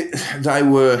 Now, they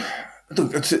were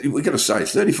Look, we've got to say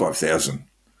 35,000.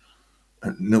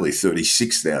 Nearly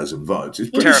 36,000 votes. It's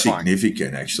pretty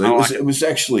significant, actually. It was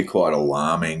actually quite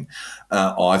alarming,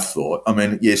 I thought. I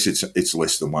mean, yes, it's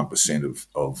less than 1%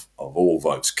 of all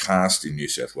votes cast in New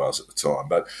South Wales at the time,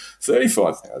 but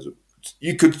 35,000.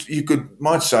 You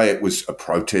might say it was a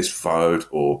protest vote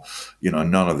or,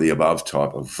 none of the above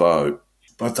type of vote,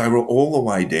 but they were all the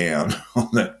way down on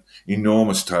that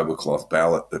enormous tablecloth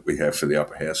ballot that we have for the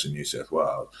upper house in New South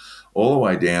Wales, all the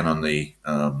way down on the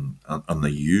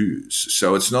U's.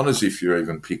 So it's not as if you're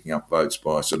even picking up votes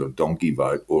by a sort of donkey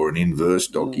vote or an inverse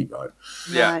donkey vote.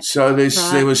 Yeah. So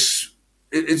there was.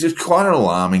 It's just quite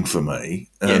alarming for me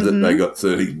that they got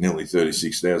nearly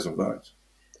 36,000 votes.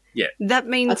 Yeah, that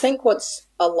means. I think what's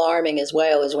alarming as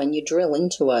well is when you drill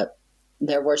into it,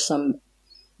 there were some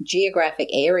geographic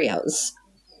areas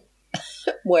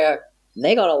where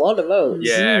they got a lot of votes.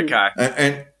 Yeah, okay.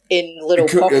 And in little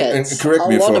pockets. And correct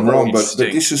me if I'm wrong, but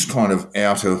this is kind of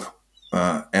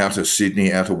outer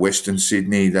Sydney, outer Western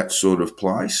Sydney, that sort of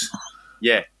place.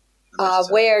 Yeah.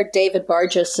 Where David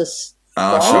Burgess is so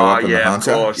up in the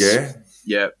Hunter. Of course.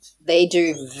 Yeah. They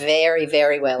do very,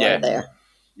 very well out there.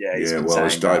 Yeah, well,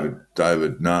 as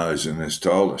David knows and has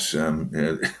told us,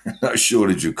 no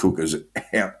shortage of cookers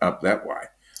out up that way.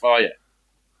 Oh, yeah.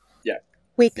 Yeah.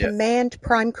 We command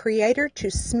Prime Creator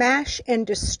to smash and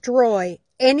destroy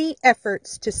any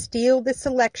efforts to steal this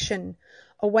election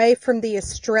away from the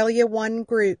Australia One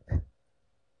group.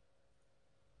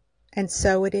 And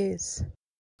so it is.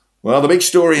 Well, the big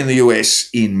story in the US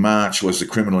in March was the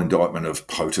criminal indictment of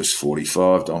POTUS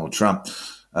 45, Donald Trump.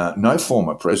 No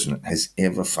former president has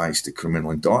ever faced a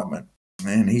criminal indictment.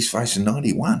 Man, he's facing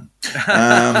 91.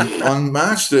 On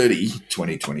March 30,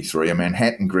 2023, a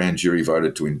Manhattan grand jury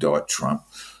voted to indict Trump.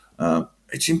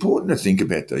 It's important to think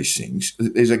about these things.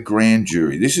 There's a grand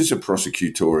jury. This is a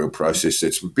prosecutorial process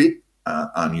that's a bit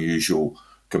unusual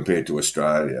compared to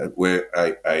Australia, where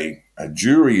a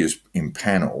jury is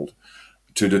impaneled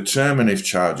to determine if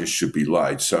charges should be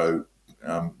laid. So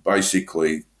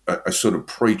basically a sort of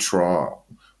pre-trial.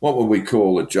 What would we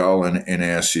call it, Joel, in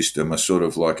our system, a sort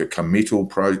of like a committal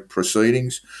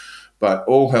proceedings, but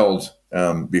all held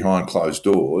behind closed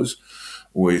doors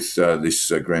with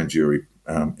this grand jury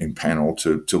impaneled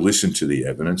to listen to the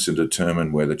evidence and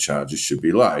determine whether charges should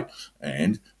be laid.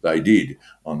 And they did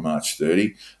on March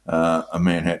 30. A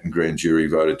Manhattan grand jury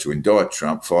voted to indict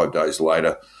Trump. 5 days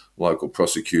later, local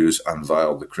prosecutors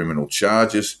unveiled the criminal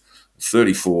charges,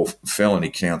 34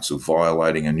 felony counts of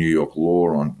violating a New York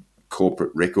law on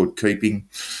corporate record keeping.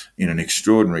 In an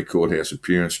extraordinary courthouse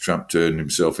appearance, Trump turned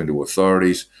himself into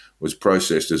authorities, was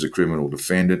processed as a criminal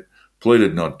defendant,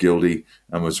 pleaded not guilty,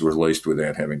 and was released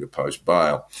without having to post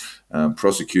bail.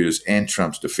 Prosecutors and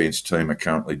Trump's defence team are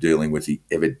currently dealing with the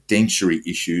evidentiary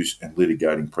issues and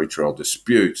litigating pretrial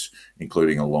disputes,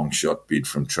 including a long-shot bid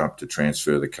from Trump to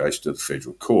transfer the case to the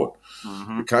federal court.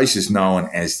 Mm-hmm. The case is known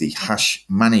as the Hush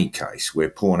Money case, where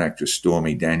porn actress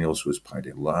Stormy Daniels was paid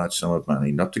a large sum of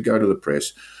money not to go to the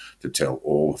press to tell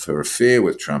all of her affair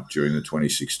with Trump during the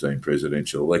 2016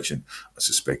 presidential election. I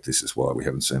suspect this is why we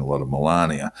haven't seen a lot of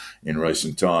Melania in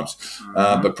recent times.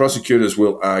 But prosecutors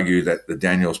will argue that the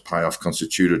Daniels payoff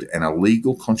constituted an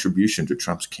illegal contribution to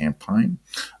Trump's campaign,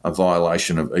 a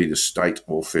violation of either state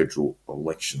or federal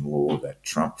election law that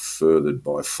Trump furthered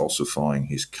by falsifying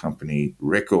his company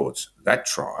records. That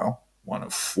trial, one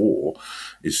of 4,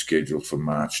 is scheduled for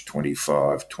March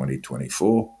 25,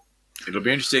 2024. It'll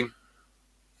be interesting.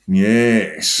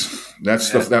 Yes,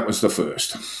 that was the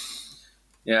first.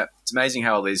 Yeah, it's amazing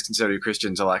how all these conservative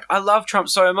Christians are like, I love Trump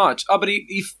so much. Oh, but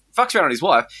he fucks around on his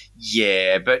wife.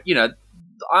 Yeah, but,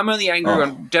 I'm only angry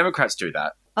when Democrats do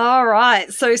that. All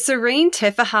right, so Serene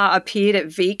Tefahar appeared at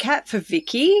VCAT for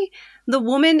Vicky, the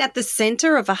woman at the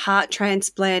centre of a heart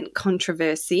transplant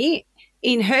controversy,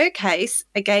 in her case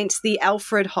against the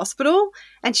Alfred Hospital,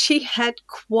 and she had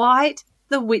quite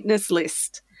the witness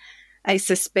list. A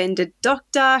suspended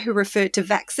doctor who referred to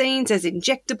vaccines as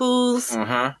injectables,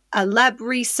 a lab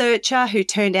researcher who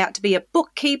turned out to be a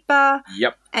bookkeeper,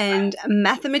 and a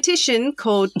mathematician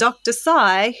called Dr.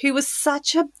 Sai, who was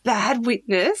such a bad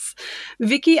witness.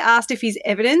 Vicky asked if his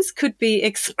evidence could be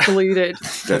excluded.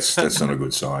 That's not a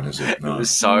good sign, is it? No. It was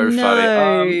so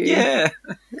funny. Yeah,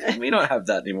 we don't have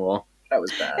that anymore. That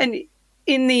was bad. And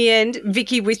in the end,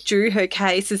 Vicky withdrew her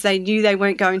case as they knew they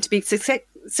weren't going to be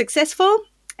successful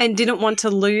and didn't want to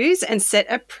lose and set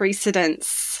a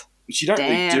precedence. Which you don't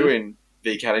really do in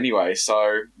VCAT anyway,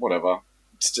 so whatever.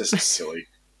 It's just silly.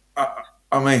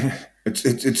 I mean, it's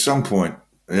at some point,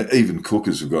 even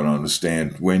cookers have got to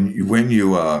understand when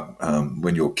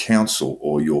your counsel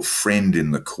or your friend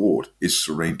in the court is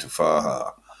Serene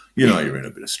Tefahar, you know you're in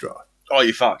a bit of strife. Oh,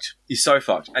 you're fucked. You're so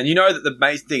fucked. And you know that the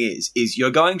main thing is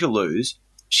you're going to lose.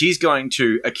 She's going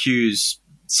to accuse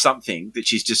something that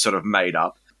she's just sort of made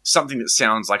up, something that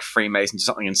sounds like Freemason,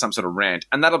 something in some sort of rant,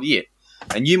 and that'll be it.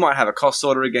 And you might have a cost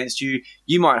order against you.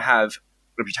 You might have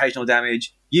reputational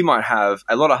damage. You might have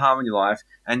a lot of harm in your life.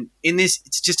 And in this,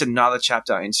 it's just another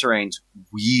chapter in Serene's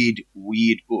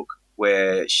weird book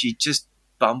where she just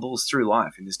bumbles through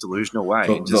life in this delusional way.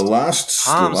 The last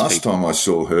time I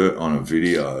saw her on a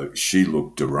video, she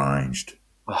looked deranged.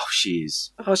 Oh, she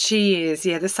is. Oh, she is.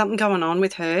 Yeah, there's something going on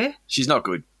with her. She's not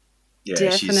good. Yeah,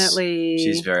 definitely.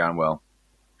 She's very unwell.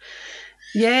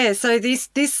 Yeah, so this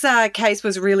case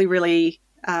was really, really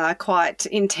quite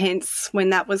intense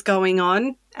when that was going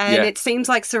on. And it seems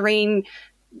like Serene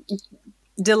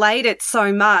delayed it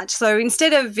so much. So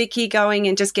instead of Vicky going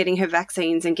and just getting her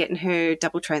vaccines and getting her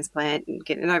double transplant and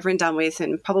getting it over and done with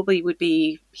and probably would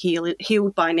be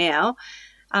healed by now,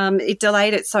 it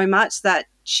delayed it so much that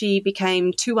she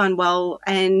became too unwell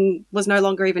and was no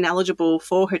longer even eligible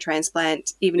for her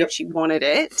transplant, even if she wanted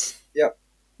it. Yep.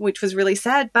 Which was really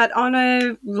sad. But on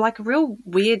a real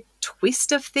weird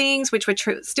twist of things, which we're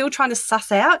still trying to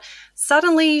suss out,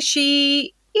 suddenly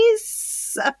she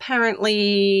is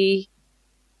apparently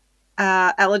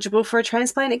eligible for a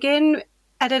transplant again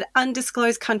at an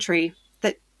undisclosed country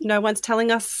that no one's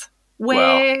telling us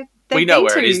where they've we know been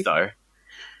where to. it is, though.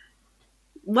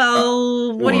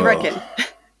 Well, what do you reckon?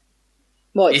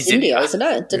 Well, it's India, isn't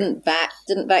it? Didn't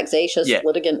Vexatious Yeah.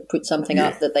 Litigant put something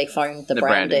up that they found the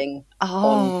branding Oh.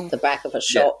 on the back of a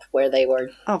shop where they were...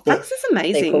 Oh, Vex is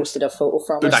amazing. They posted a photo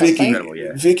from But or Vicky,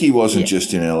 something. Vicky wasn't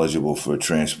just ineligible for a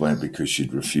transplant because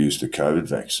she'd refused the COVID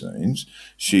vaccines.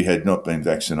 She had not been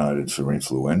vaccinated for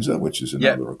influenza, which is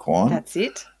another requirement. That's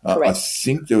it. I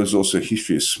think there was also a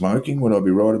history of smoking. Would I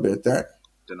be right about that?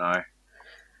 Don't know.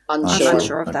 I'm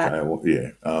unsure of that. Okay, well, yeah.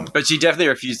 But she definitely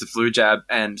refused the flu jab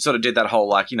and sort of did that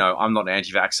whole, I'm not an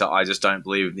anti-vaxxer, I just don't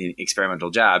believe in the experimental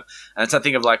jab. And it's that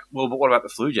thing of but what about the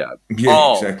flu jab?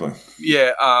 Yeah, exactly.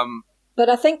 Yeah. But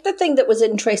I think the thing that was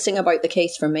interesting about the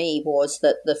case for me was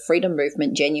that the freedom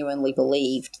movement genuinely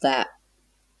believed that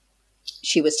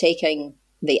she was taking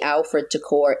the Alfred to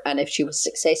court, and if she was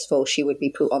successful, she would be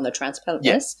put on the transplant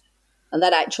list. And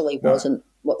that actually wasn't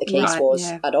what the case was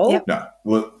at all. Yep. No.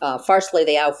 Well, firstly,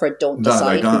 the Alfred don't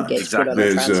decide who gets put on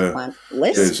the transplant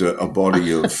list. There's a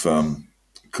body of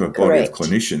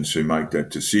clinicians who make that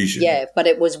decision. Yeah, but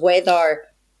it was whether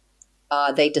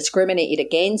they discriminated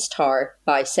against her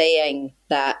by saying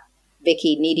that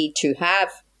Vicky needed to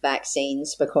have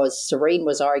vaccines because Serene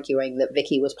was arguing that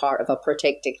Vicky was part of a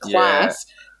protected class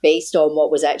based on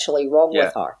what was actually wrong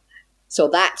with her. So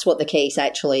that's what the case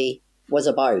actually was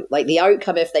about. The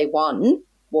outcome, if they won,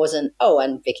 wasn't,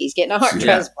 and Vicky's getting a heart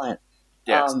transplant.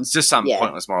 Yeah, it's just some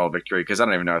pointless moral victory because I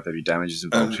don't even know if there'd be damages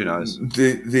involved. Who knows?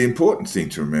 The important thing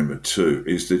to remember too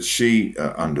is that she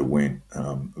underwent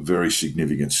very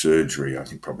significant surgery, I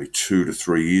think probably 2 to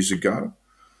 3 years ago,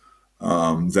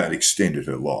 that extended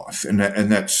her life. And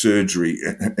that surgery,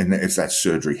 and if that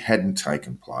surgery hadn't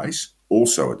taken place,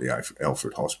 also at the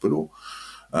Alfred Hospital,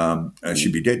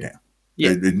 she'd be dead now.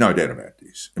 Yeah. There's no doubt about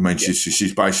this. I mean,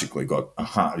 she's basically got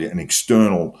an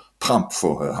external pump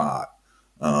for her heart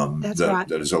that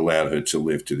has allowed her to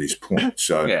live to this point.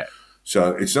 So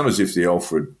it's not as if the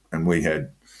Alfred, and we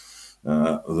had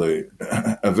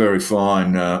a very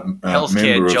fine member of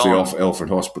the Alfred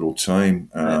Hospital team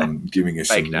giving us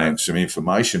some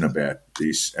information about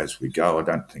this as we go. I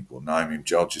don't think we'll name him,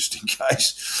 Joel, just in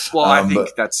case. Well, I think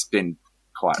that's been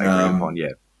quite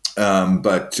agreed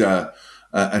upon,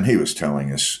 and he was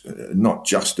telling us not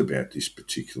just about this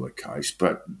particular case,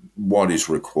 but what is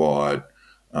required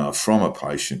from a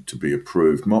patient to be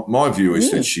approved. My view is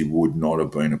that she would not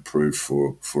have been approved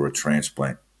for a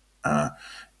transplant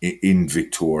in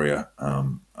Victoria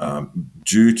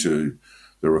due to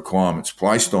the requirements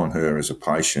placed on her as a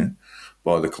patient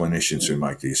by the clinicians who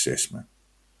make the assessment.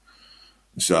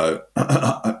 So,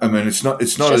 I mean, it's not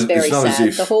as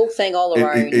if the whole thing all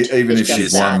around. Even if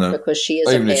she'd won because she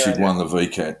is even if she'd won the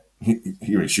VCAT,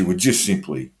 she would just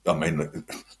simply. I mean, the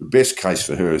best case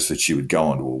for her is that she would go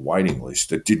onto a waiting list.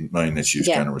 That didn't mean that she was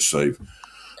going to receive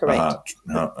a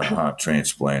heart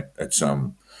transplant at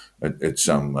some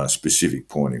specific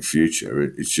point in future.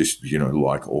 It's just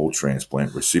like all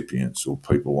transplant recipients or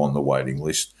people on the waiting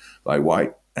list, they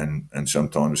wait, and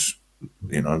sometimes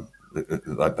they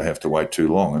have to wait too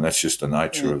long, and that's just the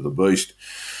nature of the beast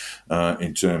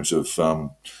in terms of the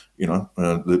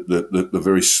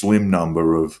very slim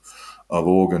number of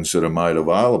organs that are made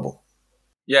available.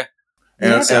 Yeah.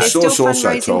 And our source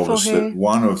also told us that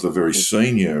one of the very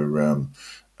senior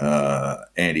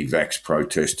anti-vax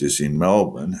protesters in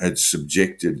Melbourne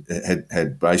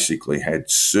had basically had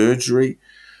surgery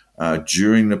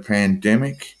during the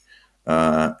pandemic,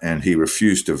 and he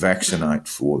refused to vaccinate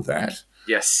for that.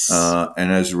 Yes.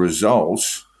 And as a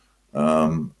result,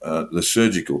 the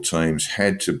surgical teams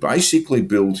had to basically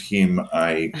build him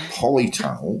a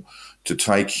polytunnel to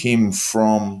take him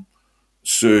from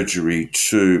surgery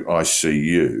to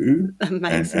ICU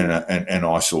and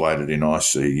isolated in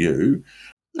ICU.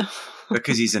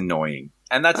 Because he's annoying.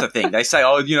 And that's the thing. They say,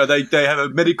 they have a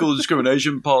medical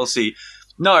discrimination policy.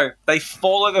 No, they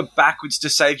fall over backwards to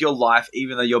save your life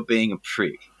even though you're being a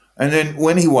prick. And then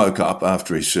when he woke up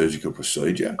after his surgical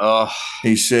procedure,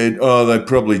 he said, they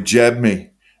probably jabbed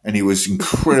me. And he was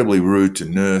incredibly rude to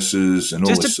nurses and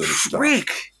all this sort of stuff. Prick.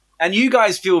 And you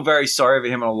guys feel very sorry for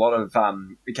him on a lot of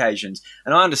occasions.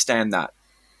 And I understand that.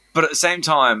 But at the same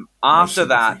time, after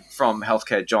that from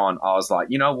Healthcare John, I was like,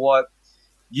 you know what?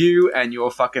 You and your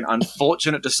fucking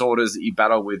unfortunate disorders that you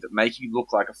battle with that make you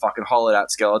look like a fucking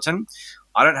hollowed-out skeleton,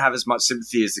 I don't have as much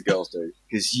sympathy as the girls do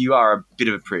because you are a bit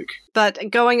of a prick.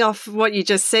 But going off what you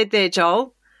just said there,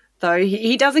 Joel, though,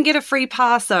 he doesn't get a free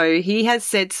pass, though. He has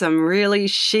said some really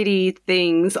shitty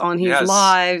things on his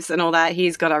lives and all that.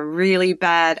 He's got a really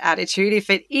bad attitude if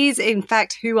it is, in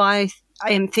fact, who I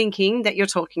am thinking that you're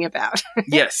talking about.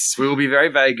 Yes, we will be very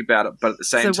vague about it, but at the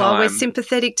same time... So while we're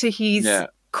sympathetic to his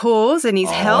cause and his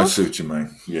health... I see what you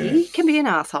mean, yeah. He can be an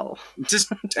asshole.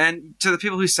 And to the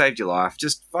people who saved your life,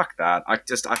 just fuck that. I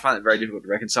find it very difficult to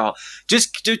reconcile.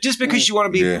 Just because you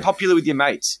want to be popular with your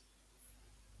mates.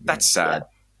 That's sad.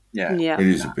 Yeah. It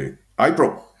is a bit.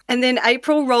 April. And then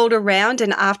April rolled around,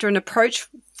 and after an approach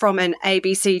from an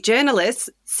ABC journalist,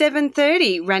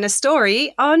 7:30 ran a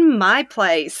story on My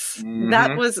Place. Mm-hmm.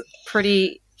 That was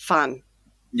pretty fun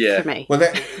for me. Well,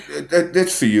 that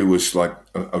for you was like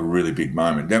a really big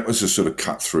moment. That was a sort of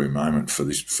cut-through moment for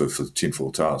the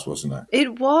Tinfoil Tales, wasn't it?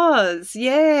 It was,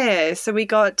 yeah. So we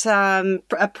got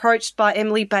approached by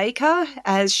Emily Baker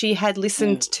as she had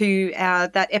listened to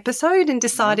that episode and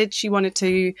decided she wanted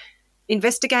to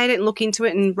investigate it and look into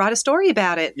it and write a story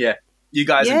about it. Yeah. You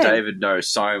guys and David know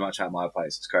so much about My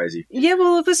Place. It's crazy. Yeah,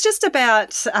 well, it was just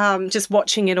about just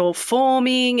watching it all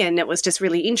forming, and it was just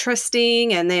really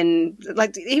interesting. And then,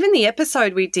 like, even the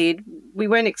episode we did, we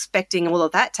weren't expecting all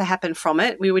of that to happen from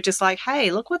it. We were just like,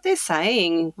 hey, look what they're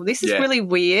saying. This is really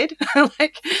weird.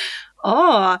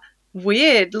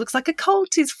 Weird. Looks like a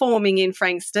cult is forming in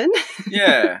Frankston.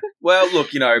 Yeah. Well, look,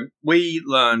 we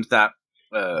learned that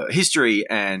history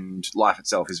and life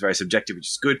itself is very subjective, which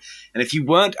is good. And if you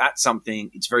weren't at something,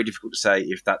 it's very difficult to say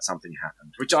if that something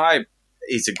happened, which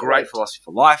is a great philosophy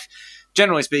for life.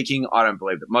 Generally speaking, I don't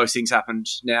believe that most things happened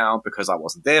now because I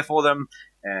wasn't there for them,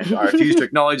 and I refuse to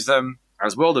acknowledge them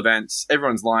as world events.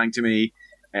 Everyone's lying to me,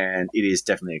 and it is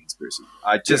definitely a conspiracy.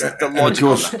 The logic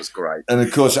of that was great. And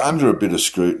of course, under a bit of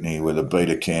scrutiny with a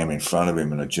beta cam in front of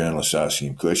him and a journalist asking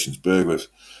him questions, Bergworth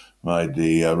made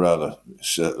the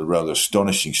rather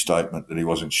astonishing statement that he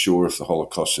wasn't sure if the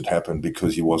Holocaust had happened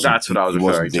because he wasn't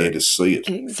there to see it.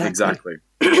 Exactly.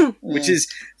 Which is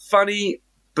funny,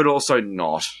 but also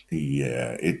not.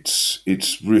 Yeah, it's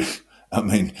really, I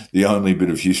mean, the only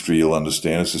bit of history you'll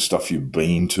understand is the stuff you've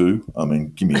been to. I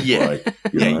mean, give me a break.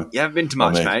 You haven't been to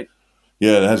much, mate.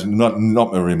 Yeah, it has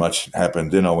not very much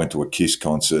happened. Then I went to a KISS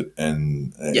concert,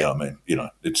 and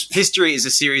it's history is a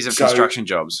series of construction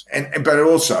jobs. But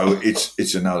also,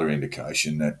 it's another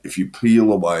indication that if you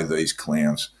peel away these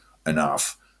clowns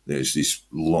enough, there's this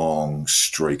long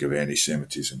streak of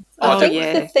anti-Semitism. I think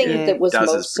the thing that was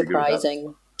most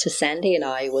surprising to Sandy and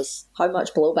I was how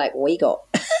much blowback we got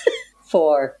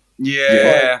for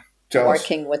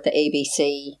working with the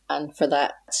ABC and for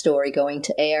that story going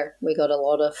to air. We got a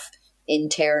lot of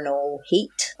internal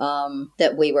heat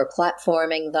that we were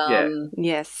platforming them.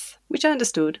 Yes, which I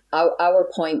understood. Our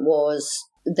point was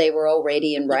they were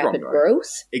already in rapid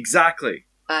growth. Exactly.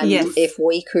 And if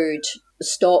we could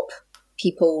stop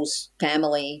people's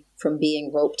family from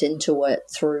being roped into it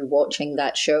through watching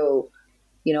that show,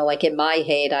 like in my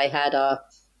head I had a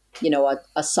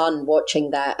son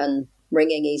watching that and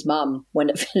ringing his mum when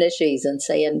it finishes and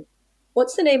saying,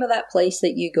 what's the name of that place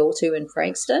that you go to in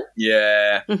Frankston?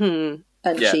 Yeah. Mm-hmm.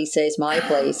 And she says, My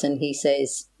Place. And he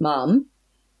says, Mum,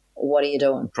 what are you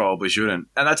doing? Probably shouldn't.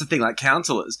 And that's the thing, like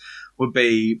counsellors would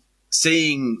be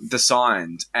seeing the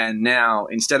signs and now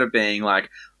instead of being like,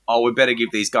 oh, we better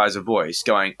give these guys a voice,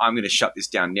 going, I'm going to shut this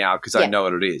down now because I know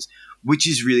what it is, which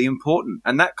is really important.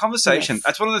 And that conversation,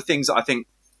 that's one of the things I think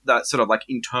that sort of like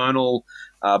internal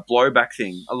blowback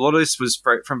thing, a lot of this was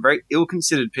from very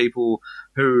ill-considered people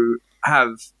who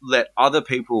have let other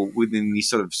people within the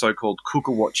sort of so-called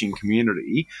cooker watching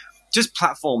community just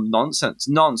platform nonsense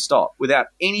non-stop without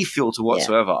any filter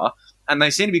whatsoever, and they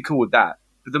seem to be cool with that.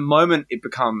 But the moment it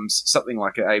becomes something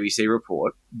like an ABC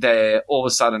report, they're all of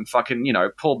a sudden fucking,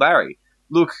 Paul Barry.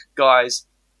 Look, guys,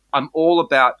 I'm all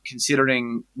about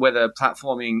considering whether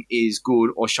platforming is good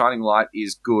or shining light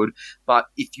is good. But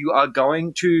if you are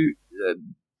going to,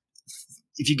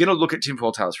 if you're going to look at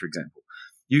tinfoil tales, for example,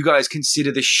 you guys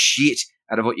consider the shit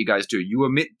out of what you guys do. You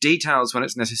omit details when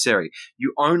it's necessary.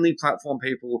 You only platform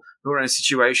people who are in a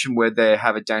situation where they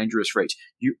have a dangerous reach.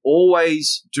 You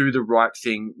always do the right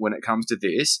thing when it comes to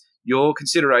this. Your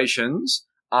considerations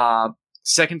are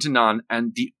second to none.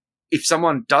 And if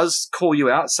someone does call you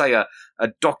out, say a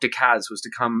Dr. Kaz was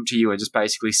to come to you and just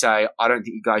basically say, I don't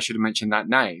think you guys should have mentioned that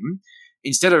name,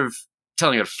 instead of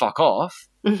telling her to fuck off,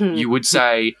 you would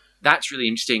say, that's really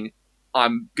interesting.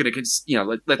 I'm going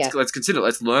to, let's consider,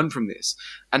 let's learn from this.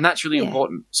 And that's really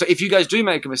important. So if you guys do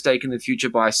make a mistake in the future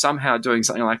by somehow doing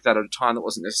something like that at a time that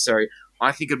wasn't necessary,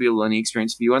 I think it'd be a learning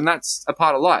experience for you. And that's a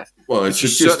part of life. Well, it's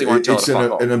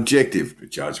an objective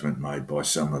judgment made by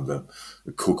some of the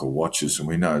cooker watchers. And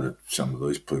we know that some of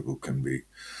these people can be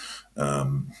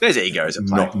there's egos at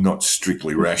play. Not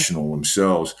strictly rational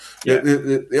themselves.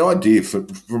 The idea,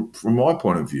 from my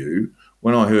point of view,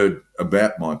 when I heard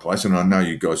about my place, and I know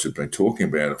you guys have been talking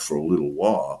about it for a little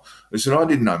while, I said I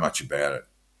didn't know much about it,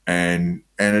 and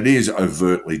it is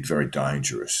overtly very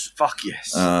dangerous. Fuck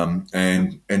yes.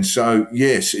 And so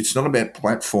yes, it's not about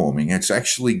platforming; it's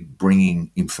actually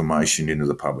bringing information into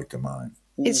the public domain.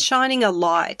 It's shining a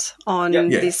light on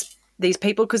these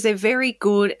people because they're very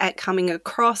good at coming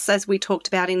across, as we talked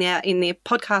about in their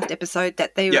podcast episode,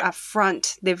 that they are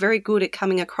upfront. They're very good at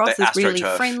coming across as really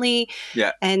friendly,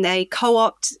 and they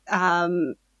co-opt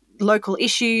local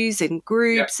issues and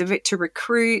groups to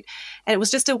recruit. And it was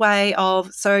just a way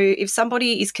of, so if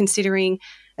somebody is considering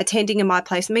attending a My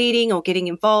Place meeting or getting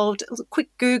involved, a quick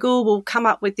Google will come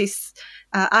up with this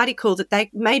article that they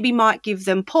maybe might give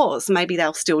them pause. Maybe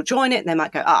they'll still join it and they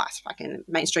might go, it's fucking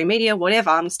mainstream media,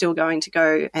 whatever. I'm still going to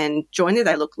go and join it.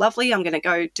 They look lovely. I'm going to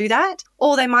go do that.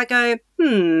 Or they might go,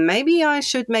 maybe I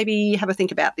should have a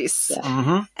think about this.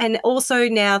 Yeah. And also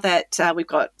now that we've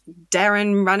got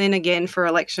Darren running again for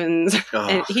elections,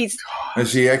 and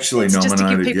has he actually nominated just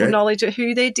to give people yet? knowledge of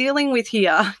who they're dealing with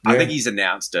here. I think he's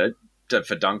announced it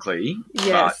for Dunkley.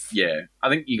 Yes. But I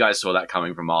think you guys saw that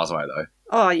coming from miles away though.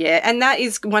 Oh, yeah. And that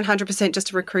is 100%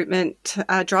 just a recruitment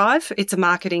drive. It's a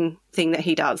marketing thing that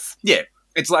he does. Yeah.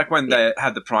 It's like when they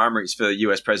had the primaries for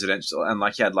US presidential and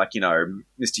you had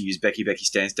Mr. Hughes, Becky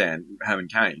Stan, Herman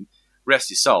Cain, rest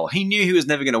his soul. He knew he was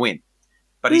never going to win.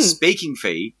 But his speaking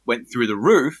fee went through the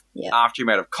roof after he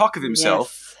made a cock of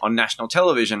himself on national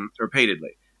television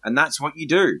repeatedly. And that's what you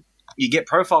do. You get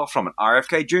profile from it.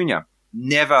 RFK Jr.,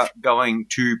 never going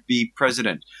to be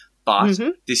president. But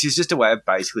this is just a way of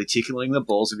basically tickling the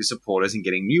balls of his supporters and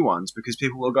getting new ones, because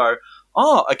people will go,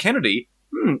 a Kennedy,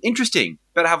 interesting.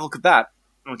 Better have a look at that.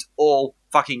 And it's all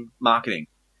fucking marketing.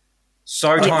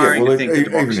 So tiring to think that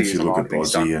democracy is a look at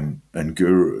Bozzy and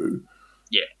Guru,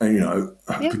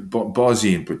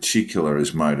 Bozzy in particular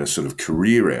has made a sort of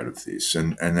career out of this,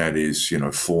 and that is,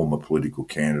 former political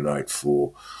candidate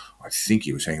for, I think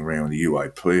he was hanging around with the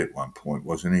UAP at one point,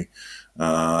 wasn't he?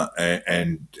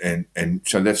 And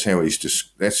so that's how he's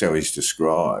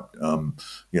described.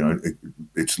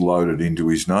 It's loaded into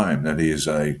his name that he is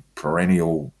a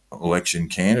perennial election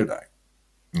candidate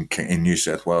in New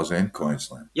South Wales and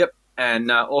Queensland. Yep.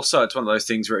 And also it's one of those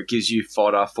things where it gives you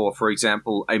fodder for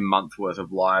example, a month worth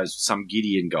of lies, some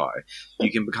Gideon guy.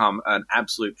 You can become an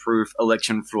absolute proof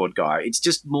election fraud guy. It's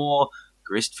just more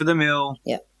grist for the mill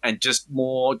and just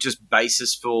more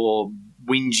basis for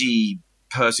whingy,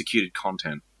 persecuted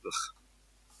content. Ugh.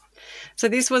 So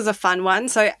this was a fun one.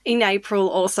 So in April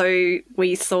also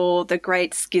we saw the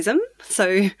Great Schism.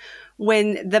 So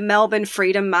when the Melbourne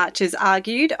Freedom Marchers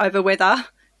argued over whether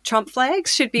Trump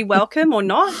flags should be welcome or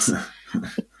not,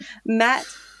 Matt,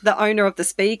 the owner of the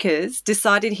speakers,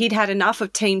 decided he'd had enough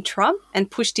of Team Trump and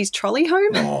pushed his trolley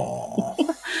home.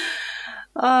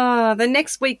 The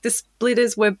next week the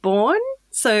Splitters were born.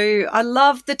 So I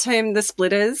love the term the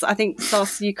Splitters. I think,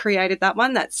 Sauce, you created that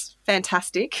one. That's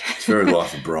fantastic. It's very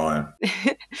life of Brian.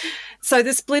 So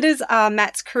the Splitters are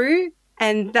Matt's crew,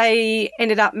 and they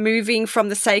ended up moving from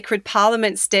the sacred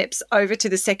Parliament steps over to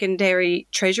the secondary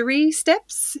Treasury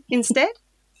steps instead.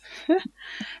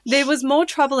 There was more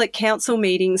trouble at council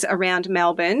meetings around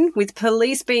Melbourne, with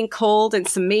police being called and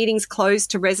some meetings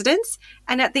closed to residents.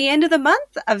 And at the end of the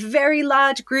month, a very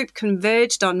large group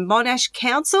converged on Monash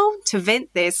Council to vent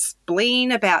their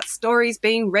spleen about stories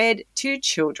being read to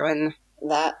children.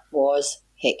 That was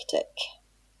hectic.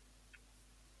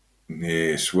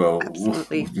 Yes, well,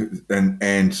 absolutely.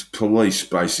 And police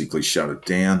basically shut it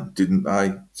down, didn't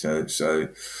they? So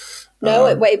no,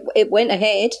 it went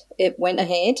ahead. It went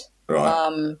ahead.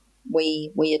 Right.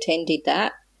 We attended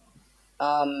that.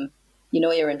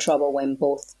 You're in trouble when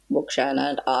both Rukshan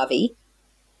and Avi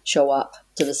show up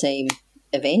to the same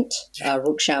event.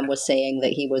 Rukshan was saying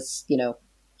that he was,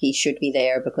 he should be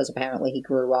there because apparently he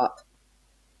grew up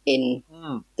in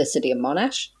the city of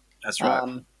Monash. That's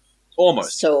right.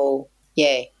 Almost. So,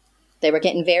 yeah, they were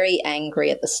getting very angry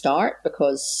at the start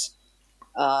because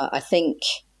I think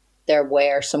there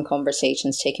were some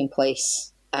conversations taking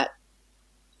place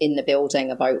in the building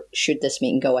about should this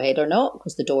meeting go ahead or not,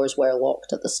 because the doors were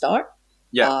locked at the start.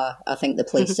 Yeah. I think the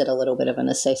police did a little bit of an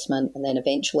assessment, and then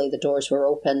eventually the doors were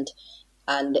opened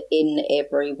and in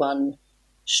everyone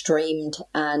streamed,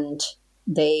 and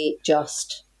they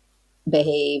just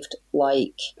behaved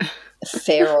like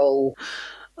feral.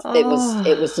 It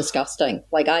was disgusting.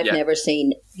 Like, I've never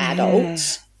seen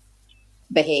adults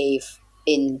behave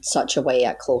in such a way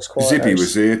at close quarters. Zippy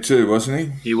was there too, wasn't he?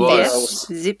 He was. Yes.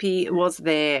 Zippy was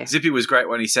there. Zippy was great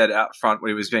when he said out front when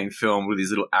he was being filmed with his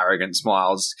little arrogant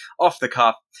smiles off the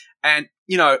cuff. And,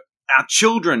 our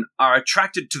children are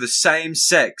attracted to the same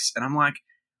sex. And I'm like,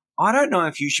 I don't know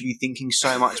if you should be thinking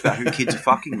so much about who kids are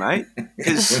fucking, mate.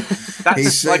 Because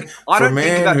that's like, I don't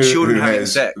think about children having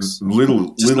sex.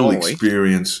 Little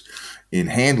experience in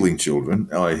handling children,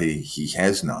 he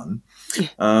has none.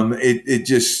 It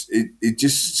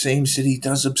just seems that he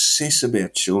does obsess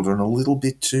about children a little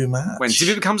bit too much. When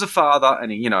Zippy becomes a father,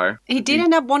 and he did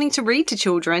end up wanting to read to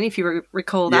children, if you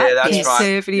recall that. Yeah, that's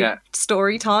conservative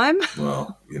story time.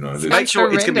 Well, make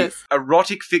sure it's going to be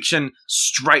erotic fiction,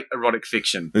 straight erotic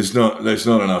fiction. There's not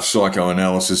enough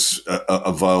psychoanalysis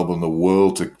available in the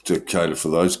world to cater for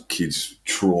those kids'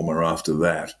 trauma after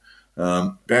that.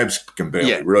 Babs can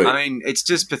barely read. I mean, it's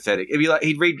just pathetic. It'd be like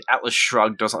he'd read Atlas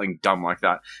Shrugged or something dumb like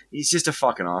that. He's just a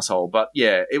fucking asshole. But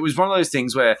yeah, it was one of those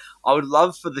things where I would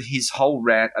love for his whole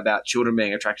rant about children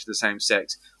being attracted to the same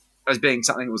sex as being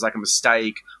something that was like a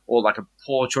mistake or like a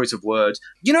poor choice of words.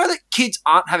 You know that kids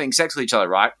aren't having sex with each other,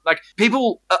 right? Like,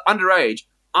 people underage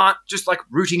aren't just like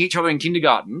rooting each other in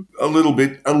kindergarten. A little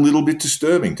bit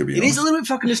disturbing, to be honest. It is a little bit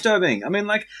fucking disturbing. I mean,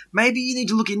 like, maybe you need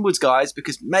to look inwards, guys,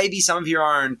 because maybe some of your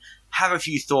own have a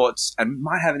few thoughts and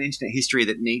might have an internet history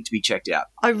that need to be checked out.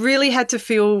 I really had to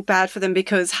feel bad for them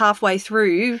because halfway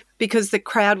through, because the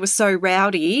crowd was so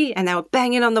rowdy and they were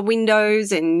banging on the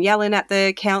windows and yelling at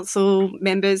the council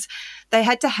members, they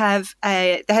had to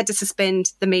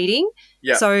suspend the meeting.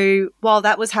 Yeah. So while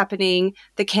that was happening,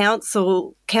 the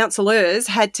councillors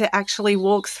had to actually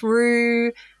walk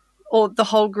through the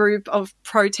whole group of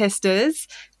protesters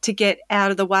to get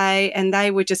out of the way, and they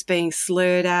were just being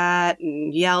slurred at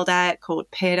and yelled at, called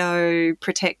pedo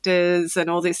protectors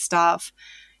and all this stuff.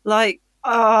 Like,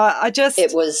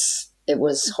 it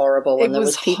was horrible, and there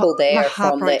was people there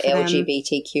from the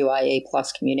LGBTQIA+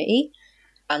 community,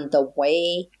 and the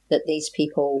way that these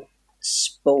people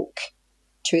spoke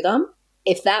to them.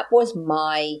 If that was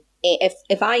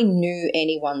if I knew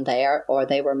anyone there or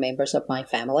they were members of my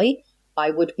family,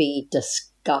 I would be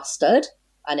disgusted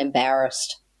and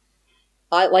embarrassed.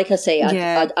 I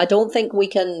don't think we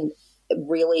can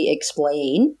really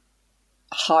explain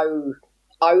how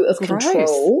out of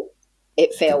control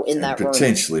it felt in that room.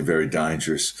 Potentially very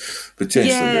dangerous.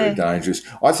 Very dangerous.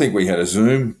 I think we had a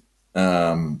Zoom,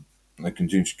 a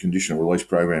conditional release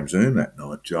program Zoom that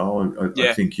night, Joel.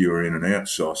 I think you were in and out,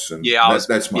 Sauce, and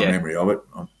that's my memory of it.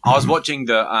 I was watching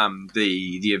the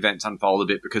events unfold a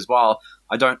bit because while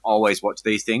I don't always watch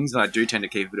these things, and I do tend to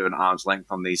keep a bit of an arm's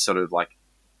length on these sort of like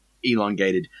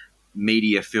elongated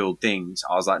media-filled things,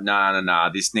 I was like, nah,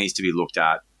 this needs to be looked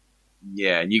at.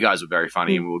 Yeah, and you guys were very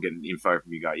funny, and we were getting info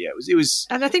from you guys. Yeah, it was.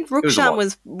 And I think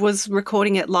Rukshan was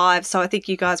recording it live, so I think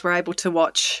you guys were able to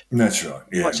watch. That's right.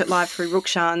 Yeah. Watch it live through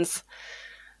Rukshan's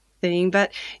thing,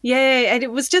 but yeah, and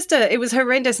it was just it was a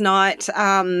horrendous night.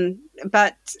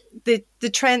 But the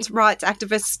trans rights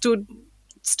activists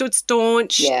stood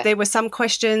staunch. Yeah. There were some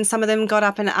questions. Some of them got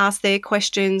up and asked their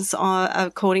questions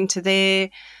according to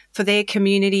for their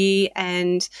community,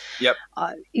 and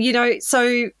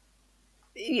so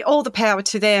all the power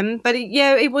to them. But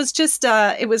it was just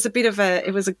it was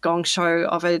a gong show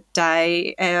of a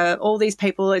day. All these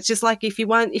people. It's just like if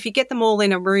you get them all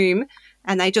in a room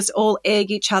and they just all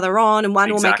egg each other on, and one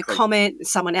will make a Exactly. comment,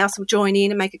 someone else will join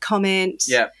in and make a comment.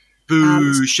 Yeah.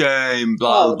 Boo, shame,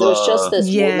 blah, Oh, blah. there's just this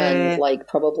Yeah. woman, like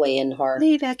probably in her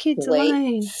Leave our kids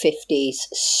alone. late 50s,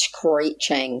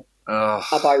 screeching Ugh.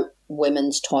 about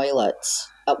women's toilets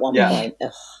at one Yeah. point.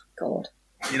 Ugh, God.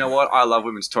 You know what? I love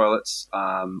women's toilets.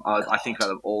 I think about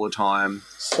them all the time.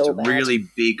 So It's a bad. really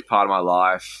big part of my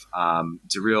life.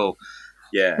 It's a real,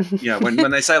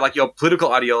 when they say like your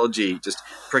political ideology, just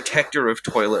protector of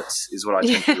toilets is what I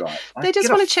tend to write. They Like, just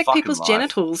get a want to check fucking people's life.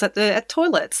 genitals at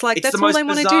toilets. Like, It's that's the all most they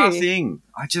want to bizarre do. thing.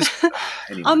 I just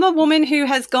anyway. I'm a woman who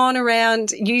has gone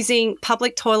around using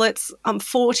public toilets. I'm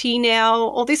 40 now,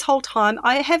 or this whole time.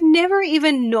 I have never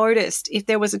even noticed if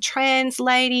there was a trans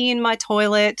lady in my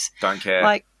toilet. Don't care.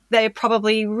 Like, they're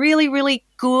probably really, really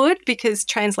good because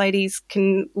trans ladies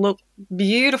can look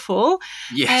beautiful.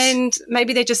 Yes. And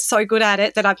maybe they're just so good at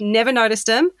it that I've never noticed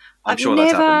them. I'm I've sure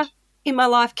that's never happened. in my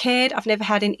life cared. I've never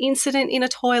had an incident in a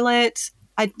toilet.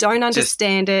 I don't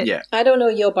understand it. Yeah. I don't know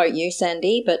about you,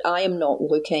 Sandy, but I am not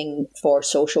looking for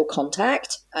social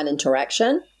contact and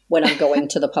interaction when I'm going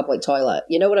to the public toilet.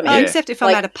 You know what I mean? Oh, except if I'm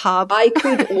Like, at a pub. I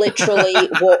could literally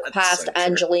walk past so true.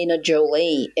 Angelina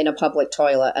Jolie in a public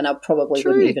toilet and I probably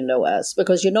True. wouldn't even notice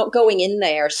because you're not going in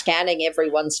there scanning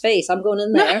everyone's face. I'm going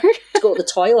in there to go to the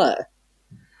toilet.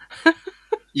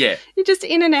 Yeah. You're just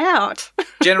in and out.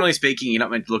 Generally speaking, you're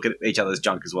not meant to look at each other's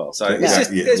junk as well. So That- it's that-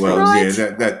 just, yeah, there's well, right. yeah,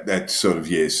 that sort of,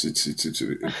 yes,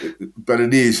 but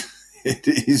it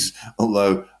is,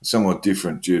 although somewhat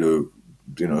different due to,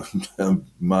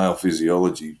 male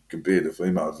physiology compared to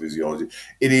female physiology.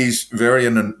 It is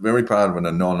very part of an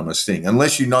anonymous thing,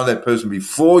 unless you know that person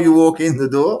before you walk in the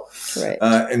door, Right.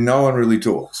 and no one really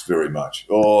talks very much,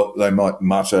 or they might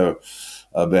mutter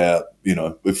about,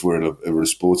 if we're at a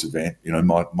sports event,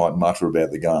 might mutter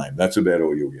about the game. That's about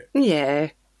all you'll get. Yeah.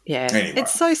 Yeah. Anyway.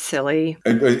 It's so silly.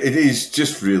 It is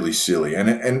just really silly, and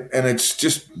it's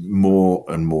just more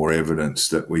and more evidence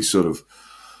that we sort of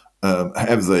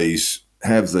have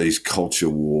these culture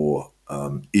war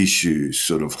issues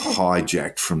sort of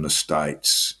hijacked from the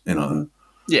States,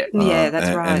 yeah. Yeah, that's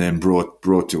and, right. and then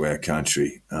brought to our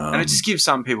country. And it just gives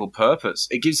some people purpose.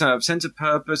 It gives them a sense of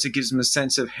purpose. It gives them a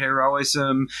sense of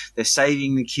heroism. They're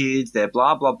saving the kids. They're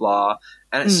blah, blah, blah.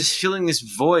 And it's just filling this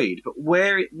void. But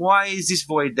why is this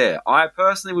void there? I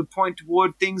personally would point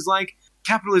toward things like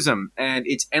capitalism and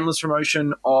its endless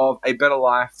promotion of a better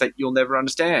life that you'll never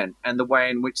understand. And the way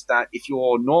in which that if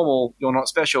you're normal, you're not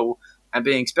special. And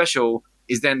being special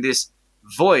is then this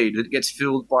void that gets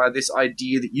filled by this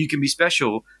idea that you can be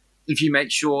special if you make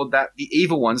sure that the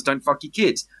evil ones don't fuck your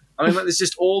kids. I mean, like, there's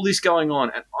just all this going on,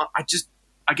 and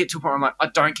I get to a point where I'm like, I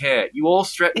don't care. You all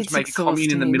threaten to make a commune in the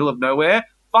exhausting. middle of nowhere.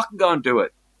 Fucking go and do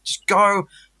it. Just go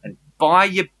and buy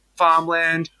your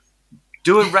farmland,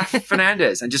 do a Rafa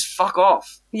Fernandez, and just fuck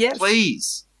off. Yes.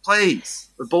 Please.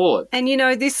 We're bored. And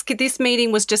this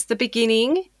meeting was just the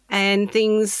beginning, and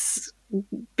things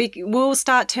will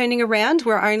start turning around.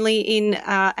 We're only in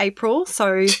April,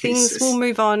 so things will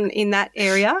move on in that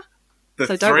area. The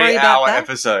So don't worry about 3-hour that.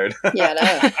 episode. Yeah, I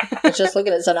know. I was just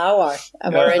looking, it's an hour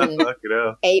and we're in Fucking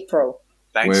hell. April.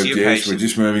 Thanks for your We're patience.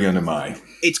 just moving on to May.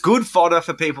 It's good fodder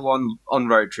for people on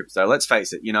road trips, though. Let's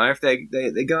face it. If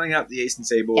they're going up the eastern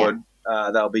seaboard,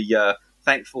 they'll be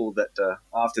thankful that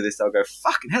after this they'll go,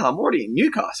 fucking hell, I'm already in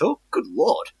Newcastle. Good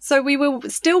Lord. So we were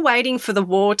still waiting for the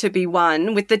war to be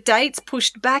won, with the dates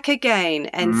pushed back again,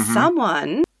 and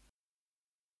someone...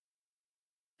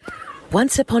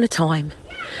 Once upon a time,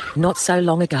 not so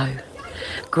long ago,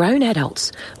 grown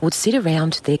adults would sit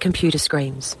around their computer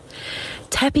screens,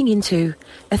 tapping into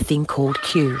a thing called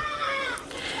Q,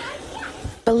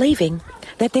 believing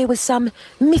that there was some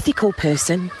mythical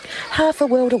person half a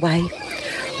world away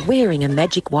wearing a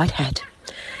magic white hat.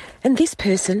 And this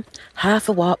person, half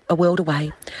a world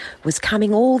away, was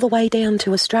coming all the way down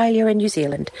to Australia and New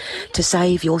Zealand to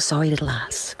save your sorry little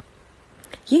ass.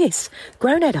 Yes,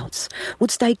 grown adults would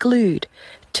stay glued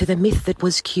to the myth that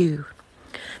was Q.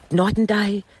 Night and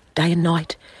day and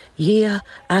night, year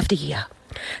after year.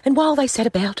 And while they sat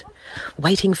about,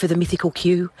 waiting for the mythical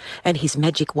Q and his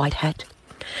magic white hat,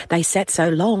 they sat so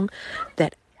long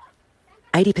that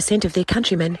 80% of their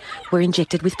countrymen were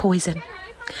injected with poison.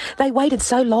 They waited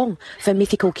so long for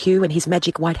mythical Q and his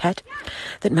magic white hat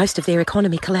that most of their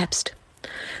economy collapsed.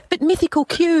 But mythical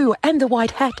Q and the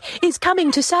white hat is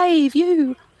coming to save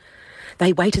you.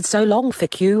 They waited so long for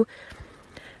Q.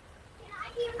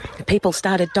 People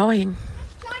started dying.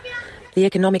 The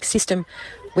economic system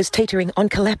was teetering on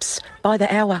collapse by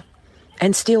the hour.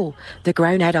 And still the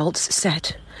grown adults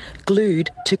sat, glued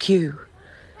to Q.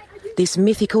 This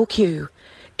mythical Q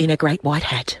in a great white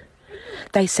hat.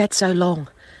 They sat so long,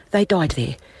 they died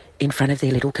there in front of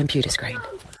their little computer screen.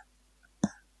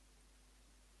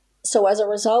 So as a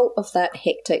result of that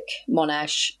hectic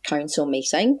Monash Council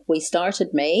meeting, we started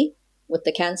May with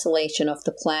the cancellation of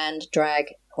the planned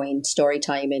drag queen story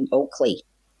time in Oakley.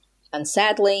 And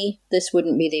sadly, this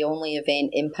wouldn't be the only event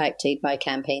impacted by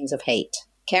campaigns of hate.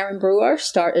 Karen Brewer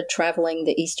started travelling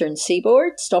the eastern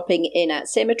seaboard, stopping in at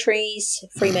cemeteries,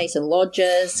 Freemason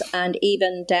lodges, and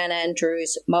even Dan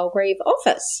Andrews' Mulgrave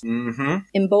office. Mm-hmm.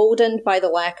 Emboldened by the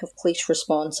lack of police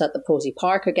response at the Posey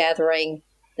Parker gathering,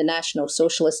 the National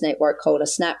Socialist Network called a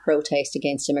snap protest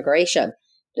against immigration,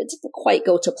 but it didn't quite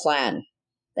go to plan.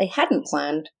 They hadn't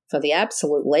planned for the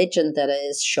absolute legend that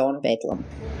is Sean Bedlam.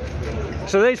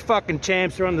 So these fucking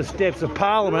champs are on the steps of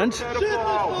Parliament.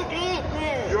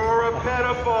 You're a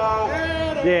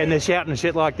pedophile. Yeah, and they're shouting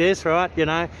shit like this, right? You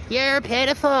know? You're a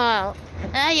pedophile.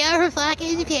 You're a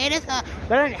fucking pedophile.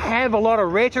 They don't have a lot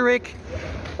of rhetoric.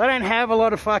 They don't have a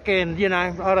lot of fucking, you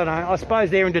know, I don't know. I suppose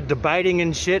they're into debating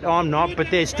and shit. I'm not,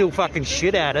 but they're still fucking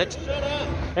shit at it.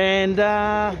 And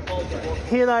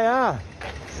here they are.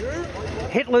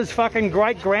 Hitler's fucking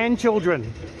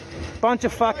great-grandchildren. Bunch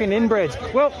of fucking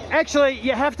inbreds. Well, actually,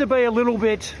 you have to be a little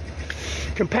bit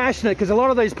compassionate because a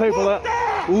lot of these people are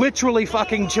literally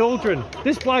fucking children.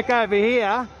 This bloke over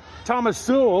here, Thomas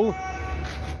Sewell,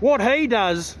 what he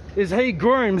does is he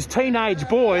grooms teenage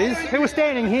boys who are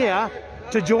standing here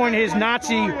to join his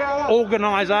Nazi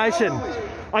organisation.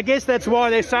 I guess that's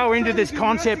why they're so into this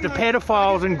concept of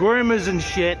pedophiles and groomers and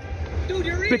shit,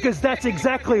 because that's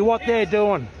exactly what they're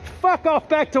doing. Fuck off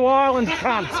back to Ireland,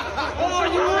 cunts.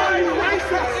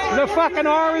 The fucking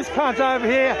Irish cunts over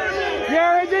here.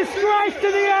 You're a disgrace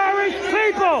to the Irish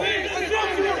people.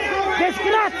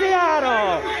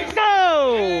 Disgraziato.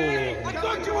 Go!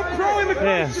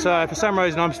 Yeah, so for some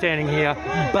reason I'm standing here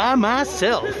by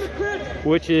myself,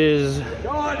 which is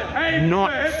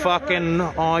not fucking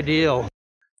ideal.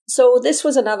 So this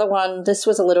was another one. This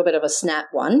was a little bit of a snap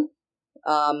one.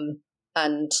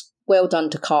 And well done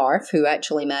to Carve, who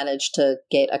actually managed to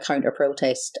get a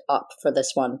counter-protest up for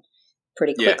this one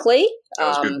pretty quickly. Yeah, that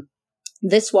was good.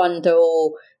 This one,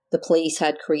 though, the police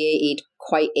had created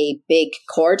quite a big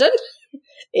cordon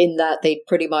in that they'd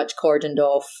pretty much cordoned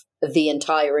off the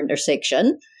entire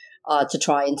intersection to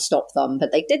try and stop them.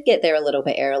 But they did get there a little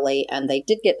bit early, and they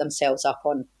did get themselves up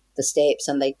on the steps,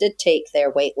 and they did take their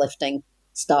weightlifting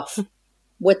stuff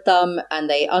with them, and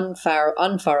they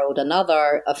unfurled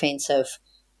another offensive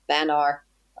banner.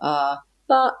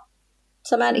 But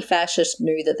some anti-fascists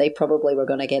knew that they probably were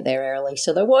going to get there early,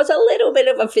 so there was a little bit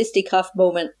of a fisticuff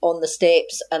moment on the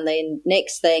steps, and then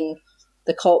next thing,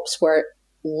 the cops were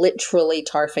literally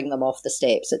turfing them off the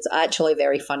steps. It's actually a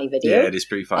very funny video. Yeah, it is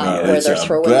pretty funny. Where they're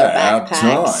throwing their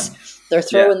backpacks. They're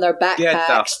throwing their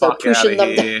backpacks. They're pushing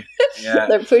them.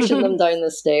 They're pushing them down the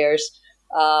stairs.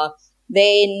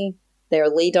 Then their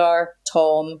leader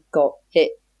Tom got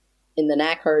hit in the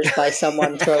knackers by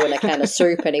someone throwing a can of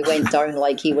soup, and he went down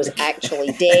like he was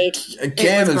actually dead. A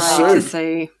can of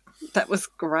soup. That was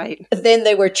great. Then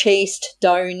they were chased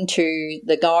down to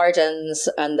the gardens,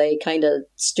 and they kind of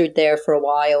stood there for a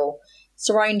while,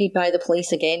 surrounded by the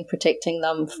police again, protecting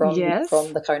them from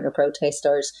the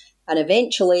counter-protesters. And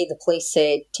eventually the police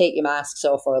said, take your masks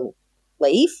off or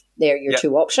leave. They're your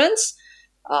two options.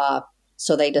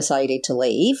 So they decided to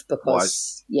leave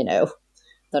because, you know,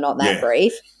 they're not that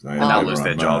brave. And they'll lose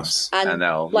their jobs. And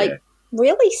they'll,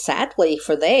 really sadly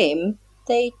for them,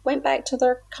 they went back to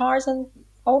their cars and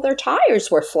all their tires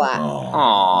were flat.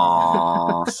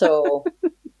 Aww. So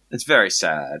it's very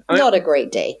sad. Not a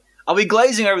great day. Are we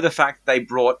glazing over the fact they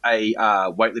brought a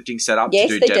weightlifting setup to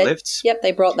do deadlifts? Did. Yep,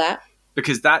 they brought that.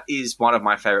 Because that is one of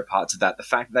my favourite parts of that. The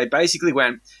fact that they basically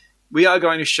went, we are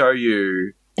going to show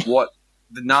you what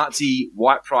the Nazi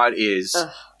white pride is.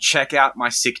 Check out my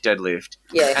sick deadlift.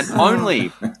 Yes. And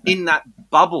only in that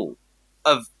bubble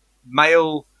of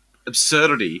male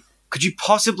absurdity could you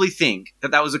possibly think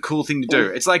that that was a cool thing to do.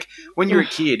 It's like when you're a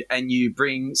kid and you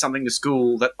bring something to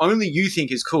school that only you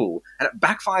think is cool, and it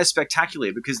backfires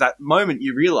spectacularly because that moment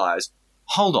you realise,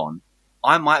 hold on,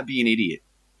 I might be an idiot.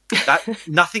 That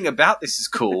nothing about this is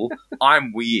cool.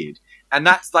 I'm weird. And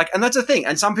that's a thing.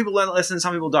 And some people learn that lesson and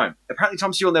some people don't. Apparently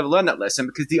Tom Sewell never learned that lesson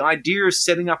because the idea of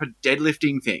setting up a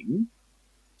deadlifting thing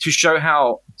to show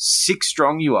how sick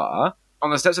strong you are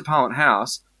on the steps of Parliament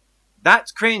House,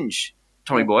 that's cringe,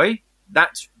 Tommy boy.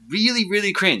 That's really,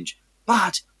 really cringe.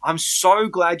 But I'm so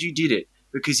glad you did it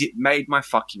because it made my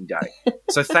fucking day.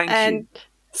 So thank you. And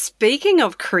speaking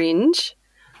of cringe,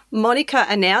 Monica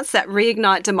announced that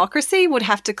Reignite Democracy would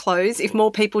have to close if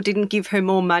more people didn't give her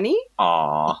more money.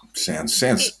 Aww.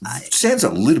 Sounds a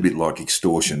little bit like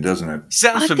extortion, doesn't it?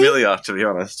 Sounds familiar, to be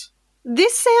honest.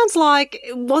 This sounds like,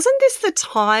 wasn't this the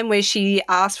time where she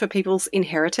asked for people's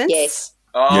inheritance? Yes.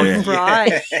 Oh, Yeah.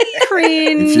 Right.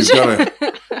 Cringe.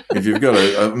 If you've got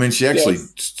a, I mean, she actually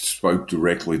spoke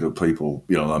directly to people,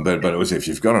 but it was if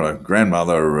you've got a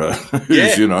grandmother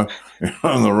who's,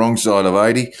 on the wrong side of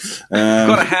 80. You've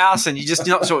got a house and you're just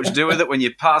not sure what to do with it when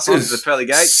you pass on to the pearly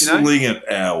gates, Sling it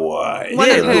our way. One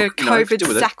of her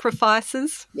COVID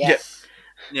sacrifices. Yeah,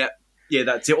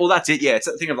 that's it. Well, that's it. Yeah, it's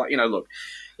that thing of like, look,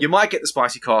 you might get the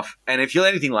spicy cough, and if you're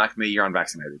anything like me, you're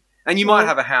unvaccinated. And you might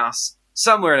have a house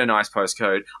somewhere in a nice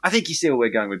postcode. I think you see where we're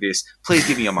going with this. Please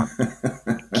give me your money.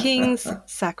 King's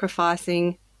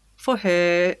sacrificing for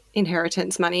her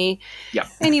inheritance money. Yeah.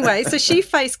 Anyway, so she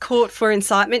faced court for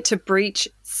incitement to breach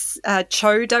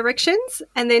Cho directions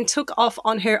and then took off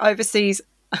on her overseas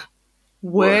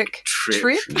work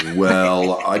trip.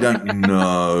 Well, I don't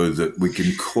know that we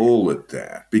can call it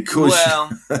that because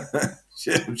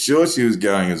I'm sure she was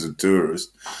going as a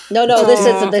tourist. No,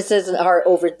 this isn't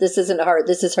her.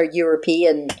 This is her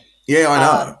European. Yeah, I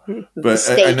know. But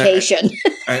staycation.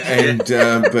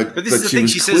 But this is the she thing,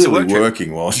 was she says clearly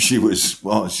working while she was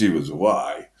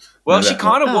away. Well, she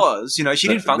kind of was. She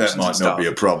did functions. That might not be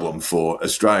a problem for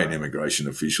Australian immigration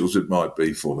officials. It might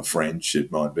be for the French.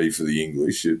 It might be for the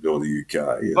English or the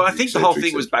UK. But I think the whole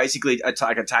thing was basically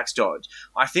like a tax dodge.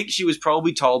 I think she was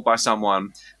probably told by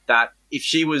someone that if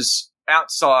she was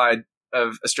outside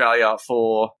of Australia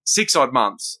for 6 odd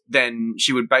months, then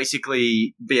she would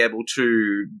basically be able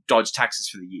to dodge taxes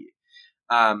for the year,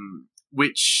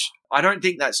 which I don't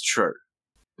think that's true.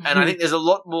 And I think there's a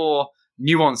lot more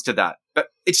nuance to that. But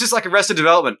it's just like Arrested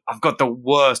Development. I've got the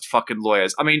worst fucking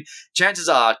lawyers. I mean, chances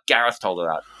are Gareth told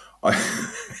her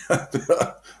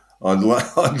that. I'd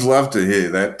love to hear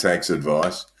that tax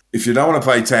advice. If you don't want to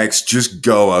pay tax, just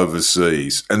go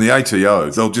overseas. And the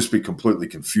ATO, they'll just be completely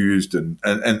confused and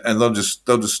they'll just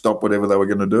stop whatever they were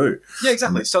going to do. Yeah,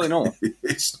 exactly. It's totally normal.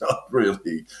 It's not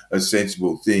really a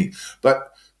sensible thing.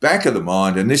 But back of the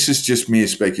mind, and this is just mere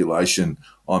speculation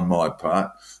on my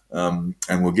part, and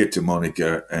we'll get to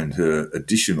Monica and her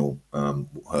additional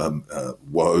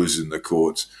woes in the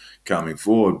courts coming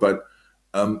forward. But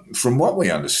from what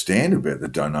we understand about the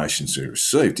donations we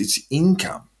received, it's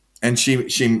income. And she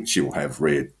will have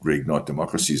Reignite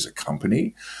Democracy as a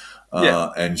company,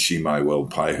 and she may well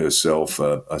pay herself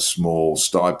a small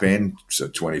stipend, so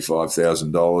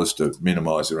 $25,000 to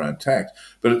minimise her own tax.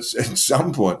 But at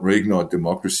some point, Reignite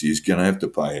Democracy is going to have to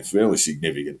pay a fairly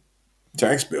significant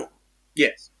tax bill.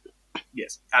 Yes,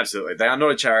 absolutely. They are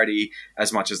not a charity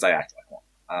as much as they act like one.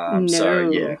 No. So,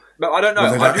 yeah. But I don't know.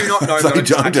 I do not know. They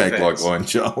don't act like one,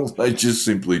 Joel. They just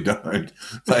simply don't.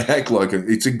 They act like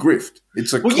it's a grift.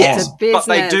 It's a con. Yes, but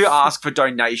they do ask for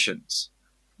donations.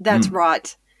 That's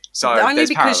right. So only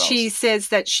because parallels. she says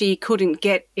that she couldn't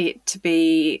get it to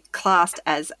be classed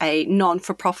as a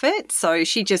non-for-profit, so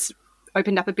she just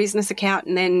opened up a business account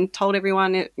and then told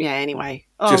everyone. Anyway.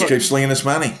 Just keep slinging us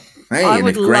money. Hey, and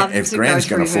if Grant's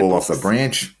going to fall off the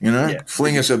branch,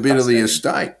 fling us a bit of the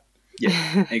estate.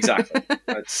 Yeah, exactly.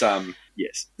 It's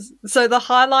yes. So the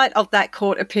highlight of that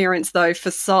court appearance, though, for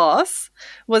Sauce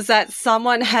was that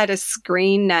someone had a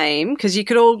screen name because you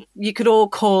could all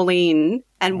call in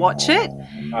and watch it,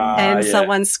 and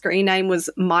someone's screen name was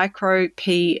Micro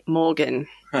P Morgan.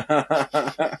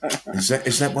 Is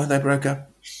that why they broke up?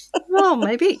 Well,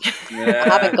 maybe. Yeah. I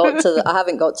haven't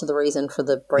got to the reason for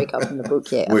the breakup in the book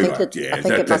yet. I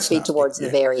think it must be towards the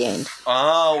very end.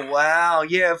 Oh wow!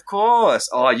 Yeah, of course.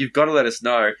 Oh, you've got to let us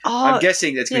know. I'm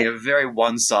guessing it's going to be a very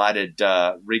one-sided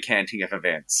recanting of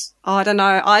events. I don't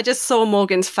know. I just saw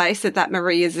Morgan's face at that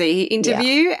Maria Z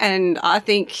interview, and I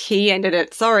think he ended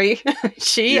it. Sorry,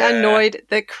 she annoyed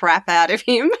the crap out of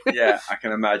him. Yeah, I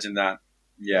can imagine that.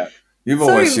 Yeah. You've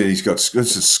always said he's got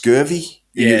scurvy.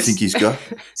 Yes. You think he's got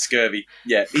scurvy?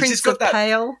 Yeah, he's Prince just got that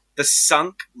pale. The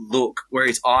sunk look where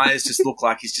his eyes just look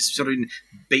like he's just sort of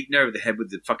beaten over the head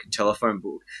with the fucking telephone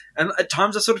book. And at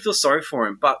times I sort of feel sorry for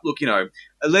him. But look,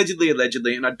 allegedly,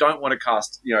 and I don't want to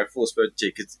cast full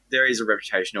asperity because there is a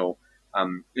reputational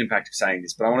impact of saying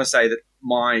this. But I want to say that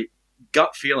my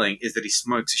gut feeling is that he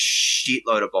smokes a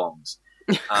shitload of bongs.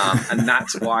 And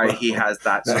that's why he has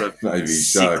that sort of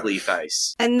sickly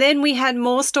face. And then we had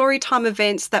more storytime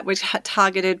events that were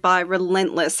targeted by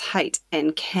relentless hate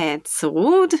and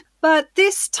cancelled. But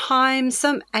this time,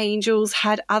 some angels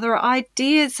had other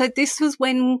ideas. So this was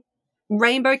when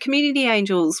Rainbow Community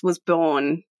Angels was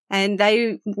born. And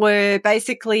they were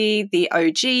basically the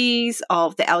OGs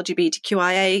of the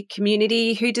LGBTQIA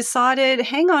community who decided,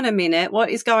 hang on a minute, what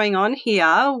is going on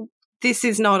here? This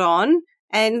is not on.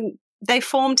 And they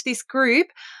formed this group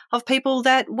of people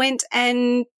that went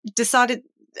and decided,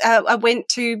 went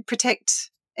to protect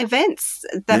events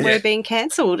that were being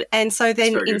cancelled. And so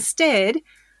then instead,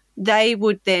 they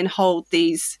would then hold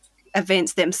these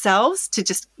events themselves to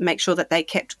just make sure that they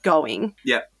kept going.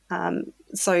 Yeah.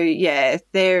 So yeah,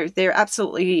 they're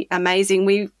absolutely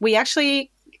amazing. We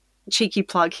actually, cheeky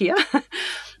plug here,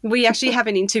 we actually have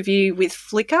an interview with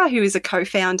Flicker, who is a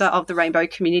co-founder of the Rainbow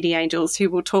Community Angels, who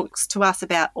will talk to us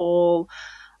about all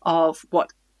of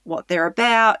what they're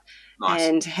about. Nice.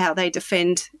 And how they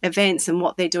defend events and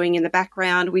what they're doing in the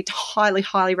background. We highly,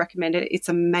 highly recommend it. It's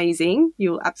amazing.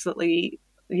 You'll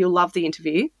love the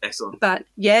interview. Excellent. But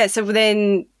yeah, so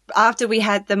then after we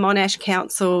had the Monash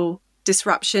Council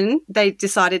disruption, they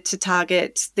decided to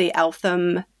target the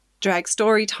Eltham drag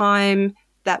story time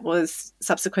that was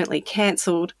subsequently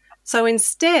cancelled. So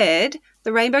instead,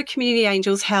 the Rainbow Community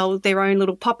Angels held their own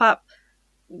little pop-up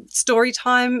story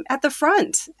time at the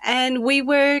front, and we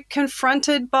were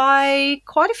confronted by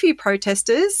quite a few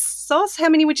protesters. Sauce, how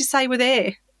many would you say were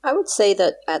there? I would say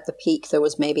that at the peak there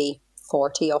was maybe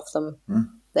 40 of them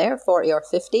there, 40 or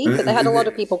 50, but they had a lot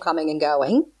of people coming and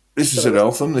going. This is at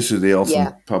Eltham. This is the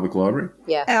Eltham Public Library.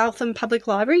 Yeah. Eltham Public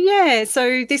Library, yeah.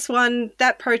 So this one,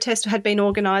 that protest had been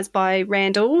organised by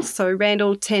Randall. So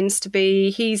Randall tends to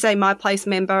be, he's a My Place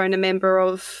member and a member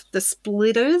of the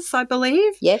Splitters, I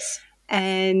believe. Yes.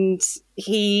 And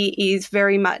he is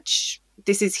very much,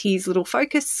 this is his little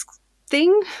focus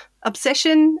thing,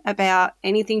 obsession about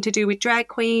anything to do with drag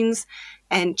queens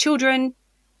and children.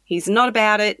 He's not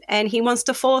about it, and he wants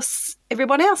to force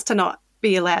everyone else to not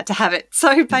be allowed to have it.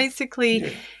 So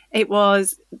basically it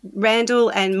was Randall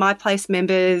and My Place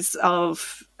members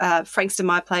of Frankston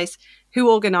My Place who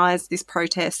organised this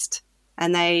protest,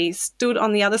 and they stood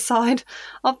on the other side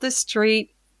of the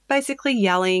street basically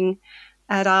yelling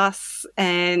at us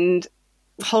and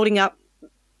holding up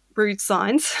rude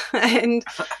signs. And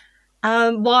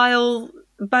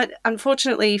but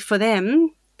unfortunately for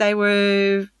them, they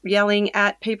were yelling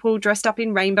at people dressed up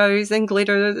in rainbows and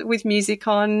glitter with music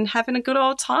on, having a good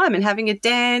old time and having a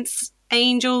dance.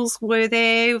 Angels were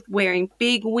there wearing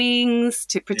big wings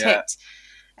to protect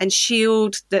and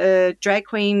shield the drag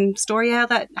queen story how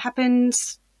that happened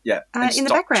in the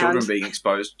background. Children being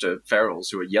exposed to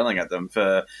ferals who were yelling at them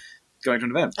for going to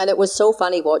an event. And it was so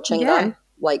funny watching them,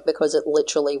 because it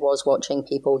literally was watching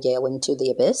people yell into the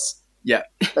abyss. Yeah.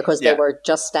 Because they were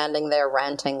just standing there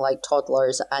ranting like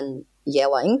toddlers and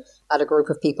yelling at a group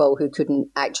of people who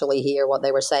couldn't actually hear what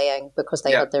they were saying because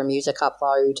they had their music up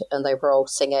loud and they were all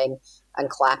singing and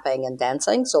clapping and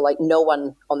dancing. So, no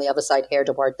one on the other side heard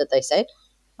a word that they said.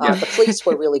 The police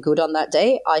were really good on that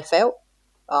day, I felt.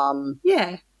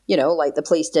 The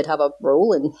police did have a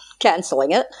role in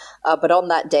cancelling it. But on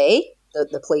that day,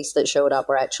 the police that showed up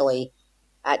were actually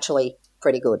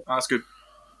pretty good. Oh, that's good.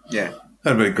 Yeah.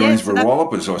 That'd be Greensboro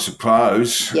Wallopers, I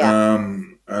suppose. Yeah.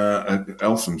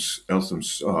 Eltham's. There's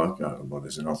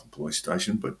an Eltham police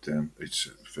station, but it's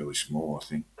fairly small, I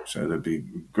think. So there'd be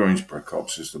Greensboro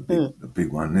Cops is the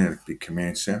big one there, the big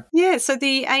command center. Yeah. So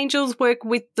the Angels work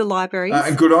with the libraries.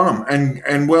 And good on them,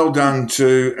 and well done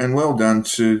to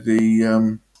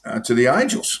the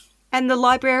Angels. And the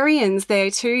librarians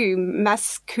there too.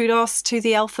 Mass kudos to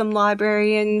the Eltham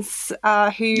librarians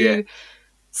who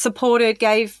supported,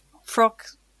 gave Frock,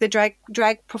 the drag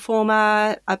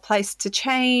performer, a place to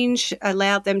change,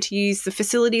 allowed them to use the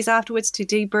facilities afterwards to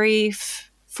debrief,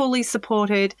 fully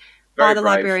supported by the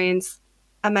librarians.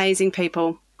 Amazing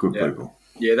people. Good people.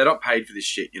 Yeah, they're not paid for this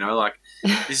shit,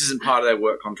 this isn't part of their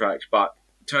work contract, but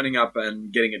turning up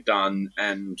and getting it done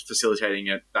and facilitating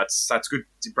it, that's good.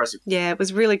 It's impressive. Yeah, it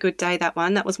was a really good day, that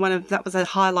one. That was a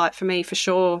highlight for me for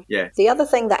sure. Yeah. The other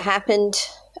thing that happened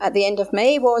at the end of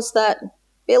May was that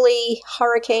Billy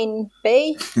Hurricane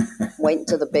Bay went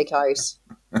to the big house.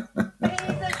 He's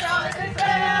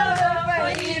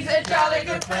a jolly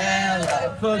good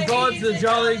fellow. For God's a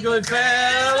jolly good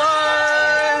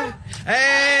fellow.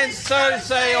 And so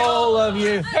say all of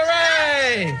you.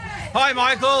 Hooray! Hi,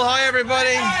 Michael. Hi,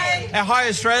 everybody. Hi,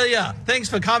 Australia. Thanks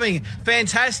for coming.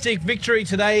 Fantastic victory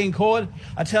today in court.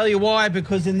 I tell you why,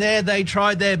 because in there they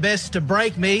tried their best to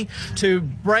break me, to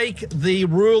break the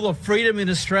rule of freedom in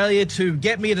Australia, to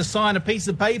get me to sign a piece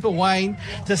of paper, Wayne,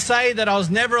 to say that I was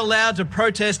never allowed to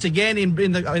protest again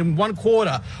in 1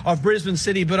 quarter of Brisbane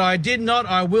City. But I did not,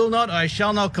 I will not, I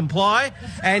shall not comply.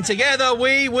 And together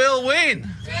we will win.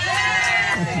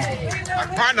 I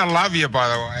kind of love you, by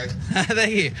the way.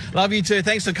 Thank you. Love you too.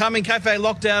 Thanks for coming. Cafe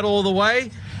locked out all the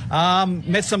way.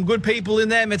 Met some good people in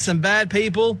there, met some bad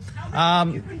people.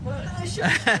 Yeah,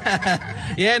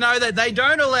 no, they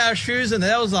don't allow shoes in there.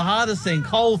 That was the hardest thing.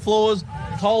 Cold floors,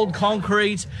 cold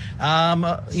concrete,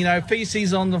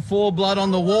 feces on the floor, blood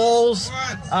on the walls,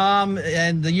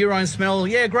 and the urine smell.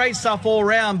 Yeah, great stuff all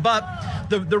around. But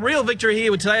the real victory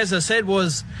here today, as I said,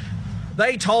 was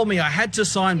they told me I had to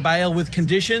sign bail with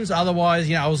conditions.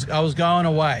 Otherwise, I was going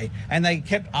away. And they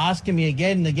kept asking me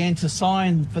again and again to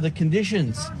sign for the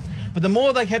conditions. But the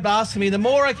more they kept asking me, the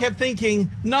more I kept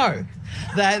thinking, no,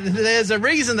 that there's a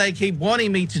reason they keep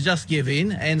wanting me to just give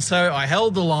in. And so I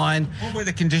held the line. What were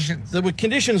the conditions? The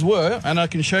conditions were, and I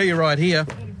can show you right here,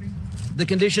 the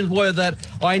conditions were that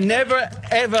I never,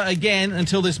 ever again,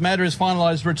 until this matter is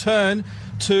finalised, return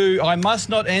to, I must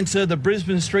not enter the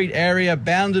Brisbane Street area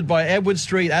bounded by Edward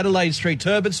Street, Adelaide Street,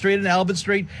 Turbot Street and Albert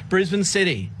Street, Brisbane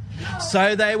City.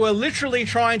 So they were literally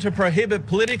trying to prohibit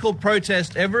political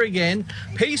protest ever again,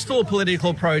 peaceful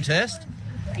political protest,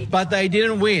 but they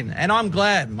didn't win. And I'm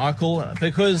glad, Michael,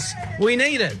 because we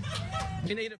need it.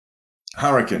 We need it.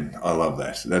 Hurricane, I love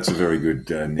that. That's a very good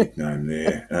nickname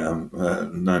there.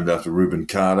 Named after Reuben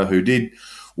Carter, who did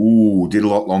a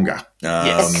lot longer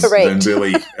than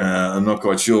Billy. I'm not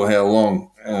quite sure how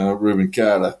long Reuben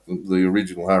Carter, the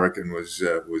original Hurricane, was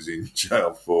in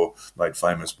jail for, made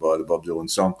famous by the Bob Dylan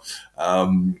song.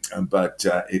 But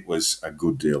it was a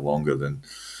good deal longer than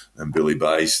Billy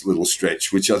Bay's little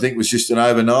stretch, which I think was just an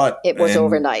overnight. It was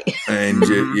overnight. And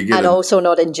you get and also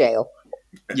not in jail.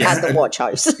 Yeah. At the watch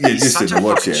house. Yeah, just in the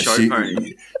watch house.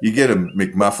 You get a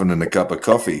McMuffin and a cup of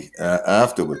coffee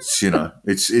afterwards,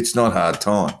 It's not hard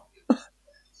time.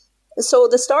 So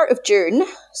the start of June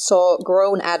saw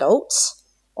grown adults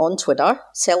on Twitter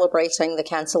celebrating the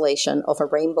cancellation of a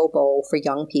rainbow ball for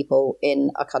young people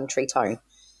in a country town.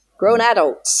 Grown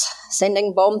adults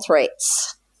sending bomb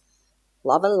threats.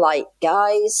 Love and light,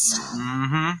 guys.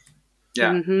 Mm-hmm.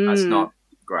 Yeah, That's not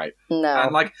great.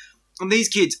 No. And these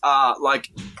kids are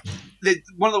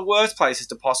one of the worst places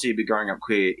to possibly be growing up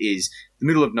queer is the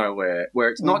middle of nowhere, where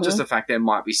it's not just the fact there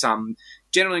might be some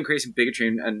general increase in bigotry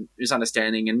and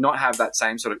misunderstanding and not have that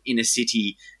same sort of inner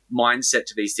city mindset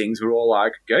to these things. We're all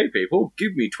like, gay people,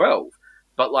 give me 12.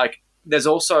 But there's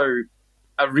also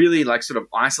a really sort of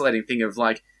isolating thing of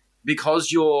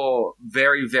because you're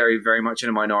very, very, very much in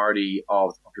a minority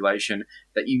of the population,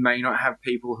 that you may not have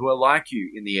people who are like you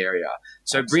in the area.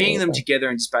 So bringing them together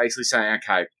and just basically saying,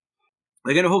 okay,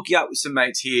 we're going to hook you up with some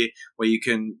mates here where you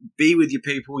can be with your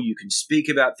people, you can speak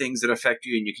about things that affect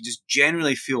you, and you can just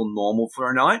generally feel normal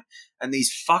for a night. And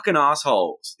these fucking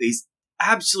assholes, these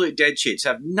absolute dead shits,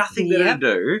 have nothing better to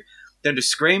do than to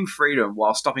scream freedom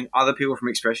while stopping other people from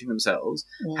expressing themselves,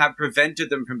 have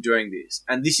prevented them from doing this.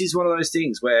 And this is one of those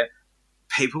things where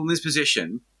people in this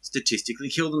position statistically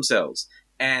kill themselves.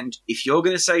 And if you're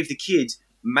going to save the kids,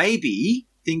 maybe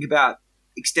think about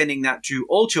extending that to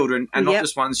all children and not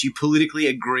just ones you politically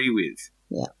agree with.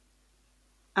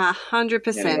 Yeah.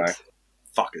 100%. Anyway,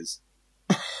 fuckers.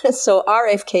 So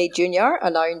RFK Jr.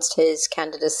 announced his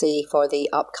candidacy for the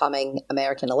upcoming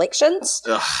American elections.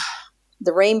 Ugh.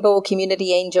 The Rainbow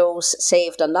Community Angels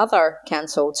saved another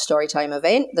cancelled Storytime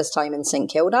event, this time in St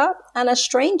Kilda, and a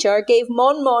stranger gave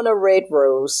Mon Mon a red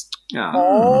rose.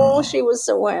 Oh, she was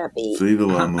so happy. Viva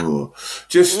l'amour.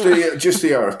 Just the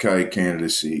RFK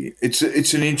candidacy.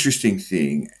 It's an interesting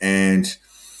thing, and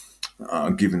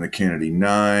given the Kennedy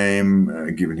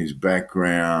name, given his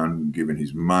background, given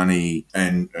his money,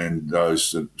 and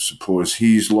those supporters,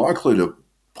 he's likely to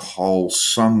poll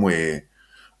somewhere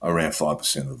around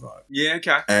 5% of the vote. Yeah,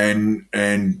 okay. And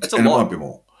that's a lot. lot. It might be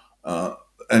more.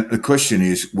 And the question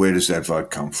is, where does that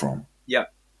vote come from? Yeah.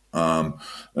 And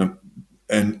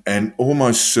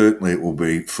almost certainly it will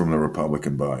be from the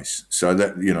Republican base. So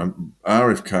that,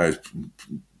 RFK has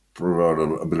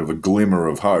provided a bit of a glimmer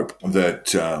of hope that,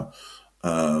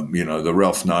 the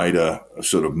Ralph Nader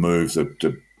sort of move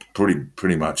that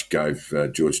pretty much gave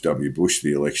George W. Bush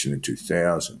the election in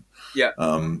 2000. Yeah.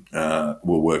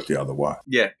 Will work the other way.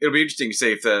 Yeah, it'll be interesting to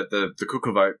see if the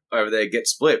Cooker vote over there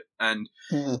gets split. And,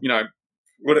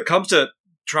 when it comes to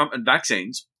Trump and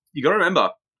vaccines, you got to remember,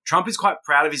 Trump is quite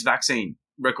proud of his vaccine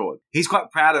record. He's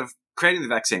quite proud of creating the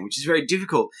vaccine, which is very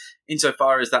difficult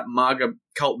insofar as that MAGA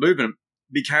cult movement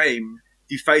became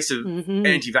the face of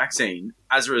anti-vaccine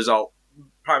as a result,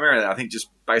 primarily, I think, just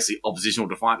basically oppositional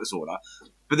defiant disorder.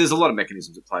 But there's a lot of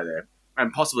mechanisms at play there,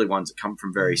 and possibly ones that come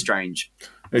from very strange...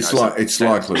 It's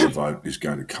likely the vote is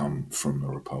going to come from the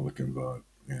Republican vote.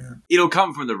 Yeah, it'll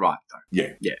come from the right, though.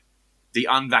 Yeah. The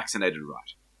unvaccinated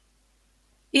right.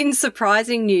 In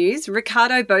surprising news,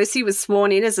 Ricardo Bossi was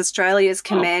sworn in as Australia's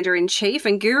Commander-in-Chief,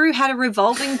 and Guru had a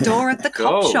revolving door at the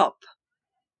cop shop.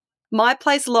 My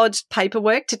Place lodged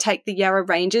paperwork to take the Yarra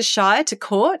Rangers Shire to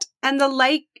court, and the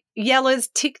Lake Yellers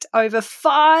ticked over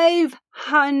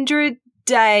 500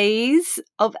 days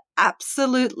of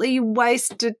absolutely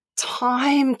wasted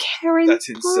time. Karen, that's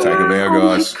insane. Take a bow,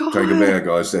 guys. Oh Take a bow,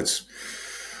 guys. That's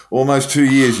almost 2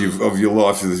 years of your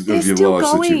life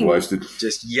that you've wasted.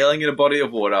 Just yelling at a body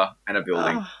of water and a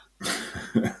building.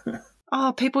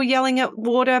 People yelling at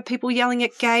water, people yelling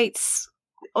at gates.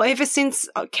 Ever since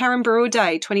Karen Brewer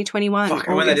Day, 2021. Fuck,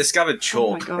 and when they discovered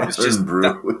chalk, it was just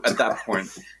at that point.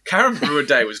 Karen Brewer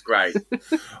Day was great.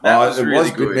 That was it really was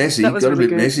a bit good. messy. Got a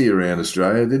bit messy around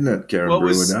Australia, didn't it, Karen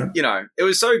Brewer Day? You know, it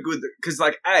was so good because,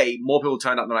 like, more people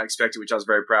turned up than I expected, which I was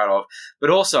very proud of. But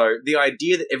also, the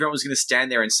idea that everyone was going to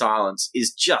stand there in silence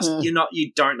is just,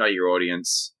 you don't know your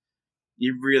audience.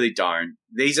 You really don't.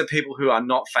 These are people who are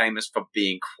not famous for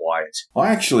being quiet. I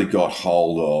actually got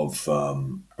hold of,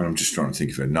 and I'm just trying to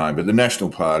think of her name, but the National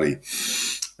Party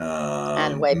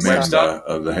member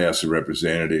of the House of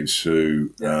Representatives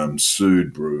who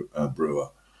sued Brewer.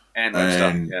 And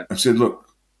Webster, I said, look,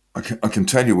 I can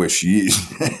tell you where she is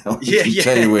now. I can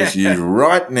tell you where she is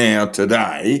right now,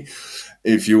 today,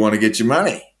 if you want to get your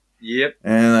money. Yep.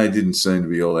 And they didn't seem to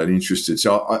be all that interested.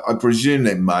 So I presume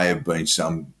there may have been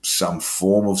some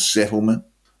form of settlement.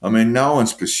 I mean, no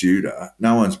one's pursued her.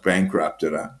 No one's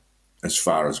bankrupted her, as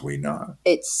far as we know.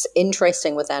 It's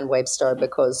interesting with Ann Webster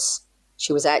because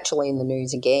she was actually in the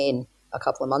news again a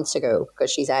couple of months ago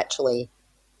because she's actually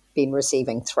been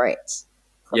receiving threats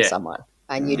from someone.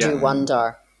 And you do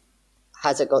wonder,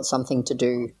 has it got something to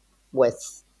do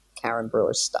with Karen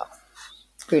Brewer's stuff?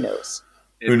 Who knows?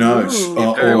 Who knows?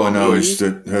 All I know is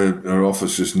that her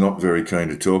office is not very keen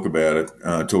to talk about it,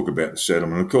 talk about the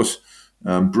settlement. Of course,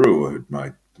 Brewer had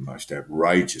made the most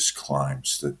outrageous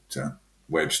claims that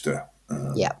Webster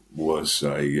was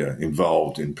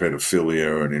involved in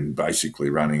pedophilia and in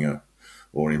basically running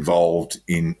involved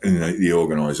in the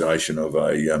organisation of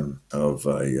a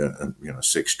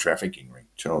sex trafficking ring,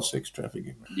 child sex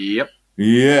trafficking ring. Yep.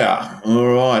 Yeah,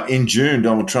 all right. In June,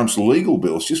 Donald Trump's legal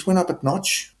bills just went up a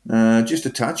notch, just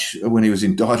a touch, when he was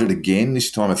indicted again,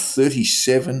 this time a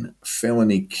 37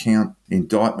 felony count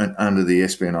indictment under the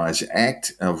Espionage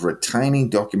Act of retaining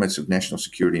documents of national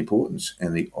security importance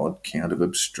and the odd count of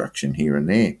obstruction here and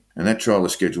there. And that trial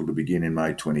is scheduled to begin in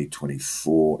May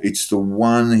 2024. It's the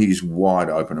one he's wide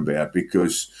open about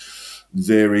because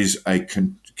there is a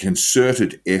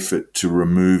concerted effort to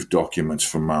remove documents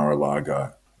from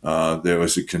Mar-a-Lago. There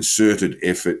was a concerted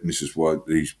effort, and this is why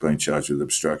he's been charged with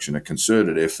obstruction, a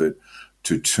concerted effort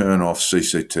to turn off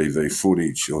CCTV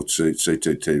footage or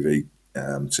CCTV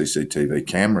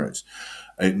cameras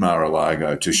at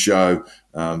Mar-a-Lago to show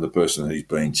the person that he's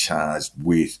been charged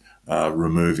with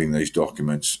removing these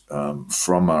documents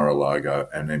from Mar-a-Lago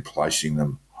and then placing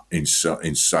them in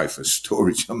safer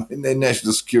storage. I mean, they're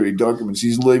national security documents.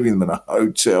 He's leaving them in a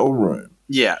hotel room.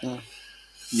 Yeah.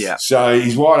 Yeah. So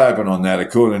he's wide open on that,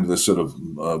 according to the sort of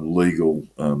legal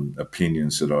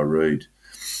opinions that I read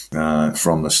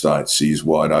from the States. He's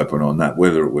wide open on that.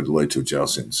 Whether it would lead to a jail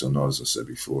sentence or not, as I said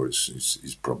before,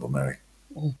 is problematic.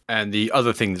 And the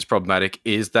other thing that's problematic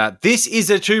is that this is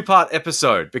a two-part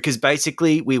episode because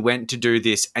basically we went to do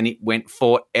this and it went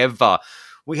forever.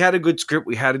 We had a good script,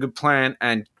 we had a good plan,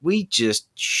 and we just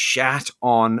shat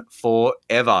on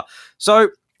forever. So,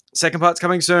 second part's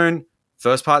coming soon.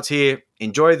 First part's here.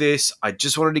 Enjoy this. I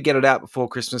just wanted to get it out before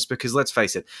Christmas because let's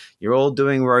face it, you're all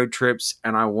doing road trips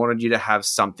and I wanted you to have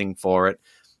something for it.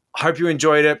 I hope you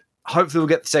enjoyed it. Hopefully we'll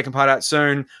get the second part out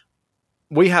soon.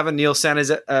 We have a Neil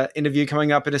Sanders interview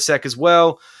coming up in a sec as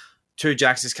well. 2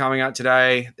 Jacks is coming out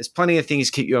today. There's plenty of things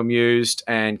to keep you amused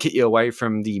and keep you away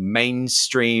from the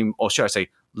mainstream, or should I say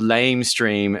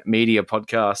lamestream media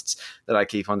podcasts that I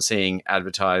keep on seeing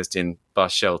advertised in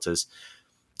bus shelters.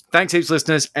 Thanks heaps,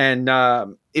 listeners. And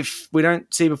if we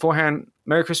don't see you beforehand,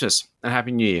 Merry Christmas and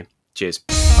Happy New Year. Cheers.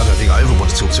 I don't think I ever want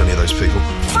to talk to any of those people.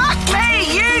 Fuck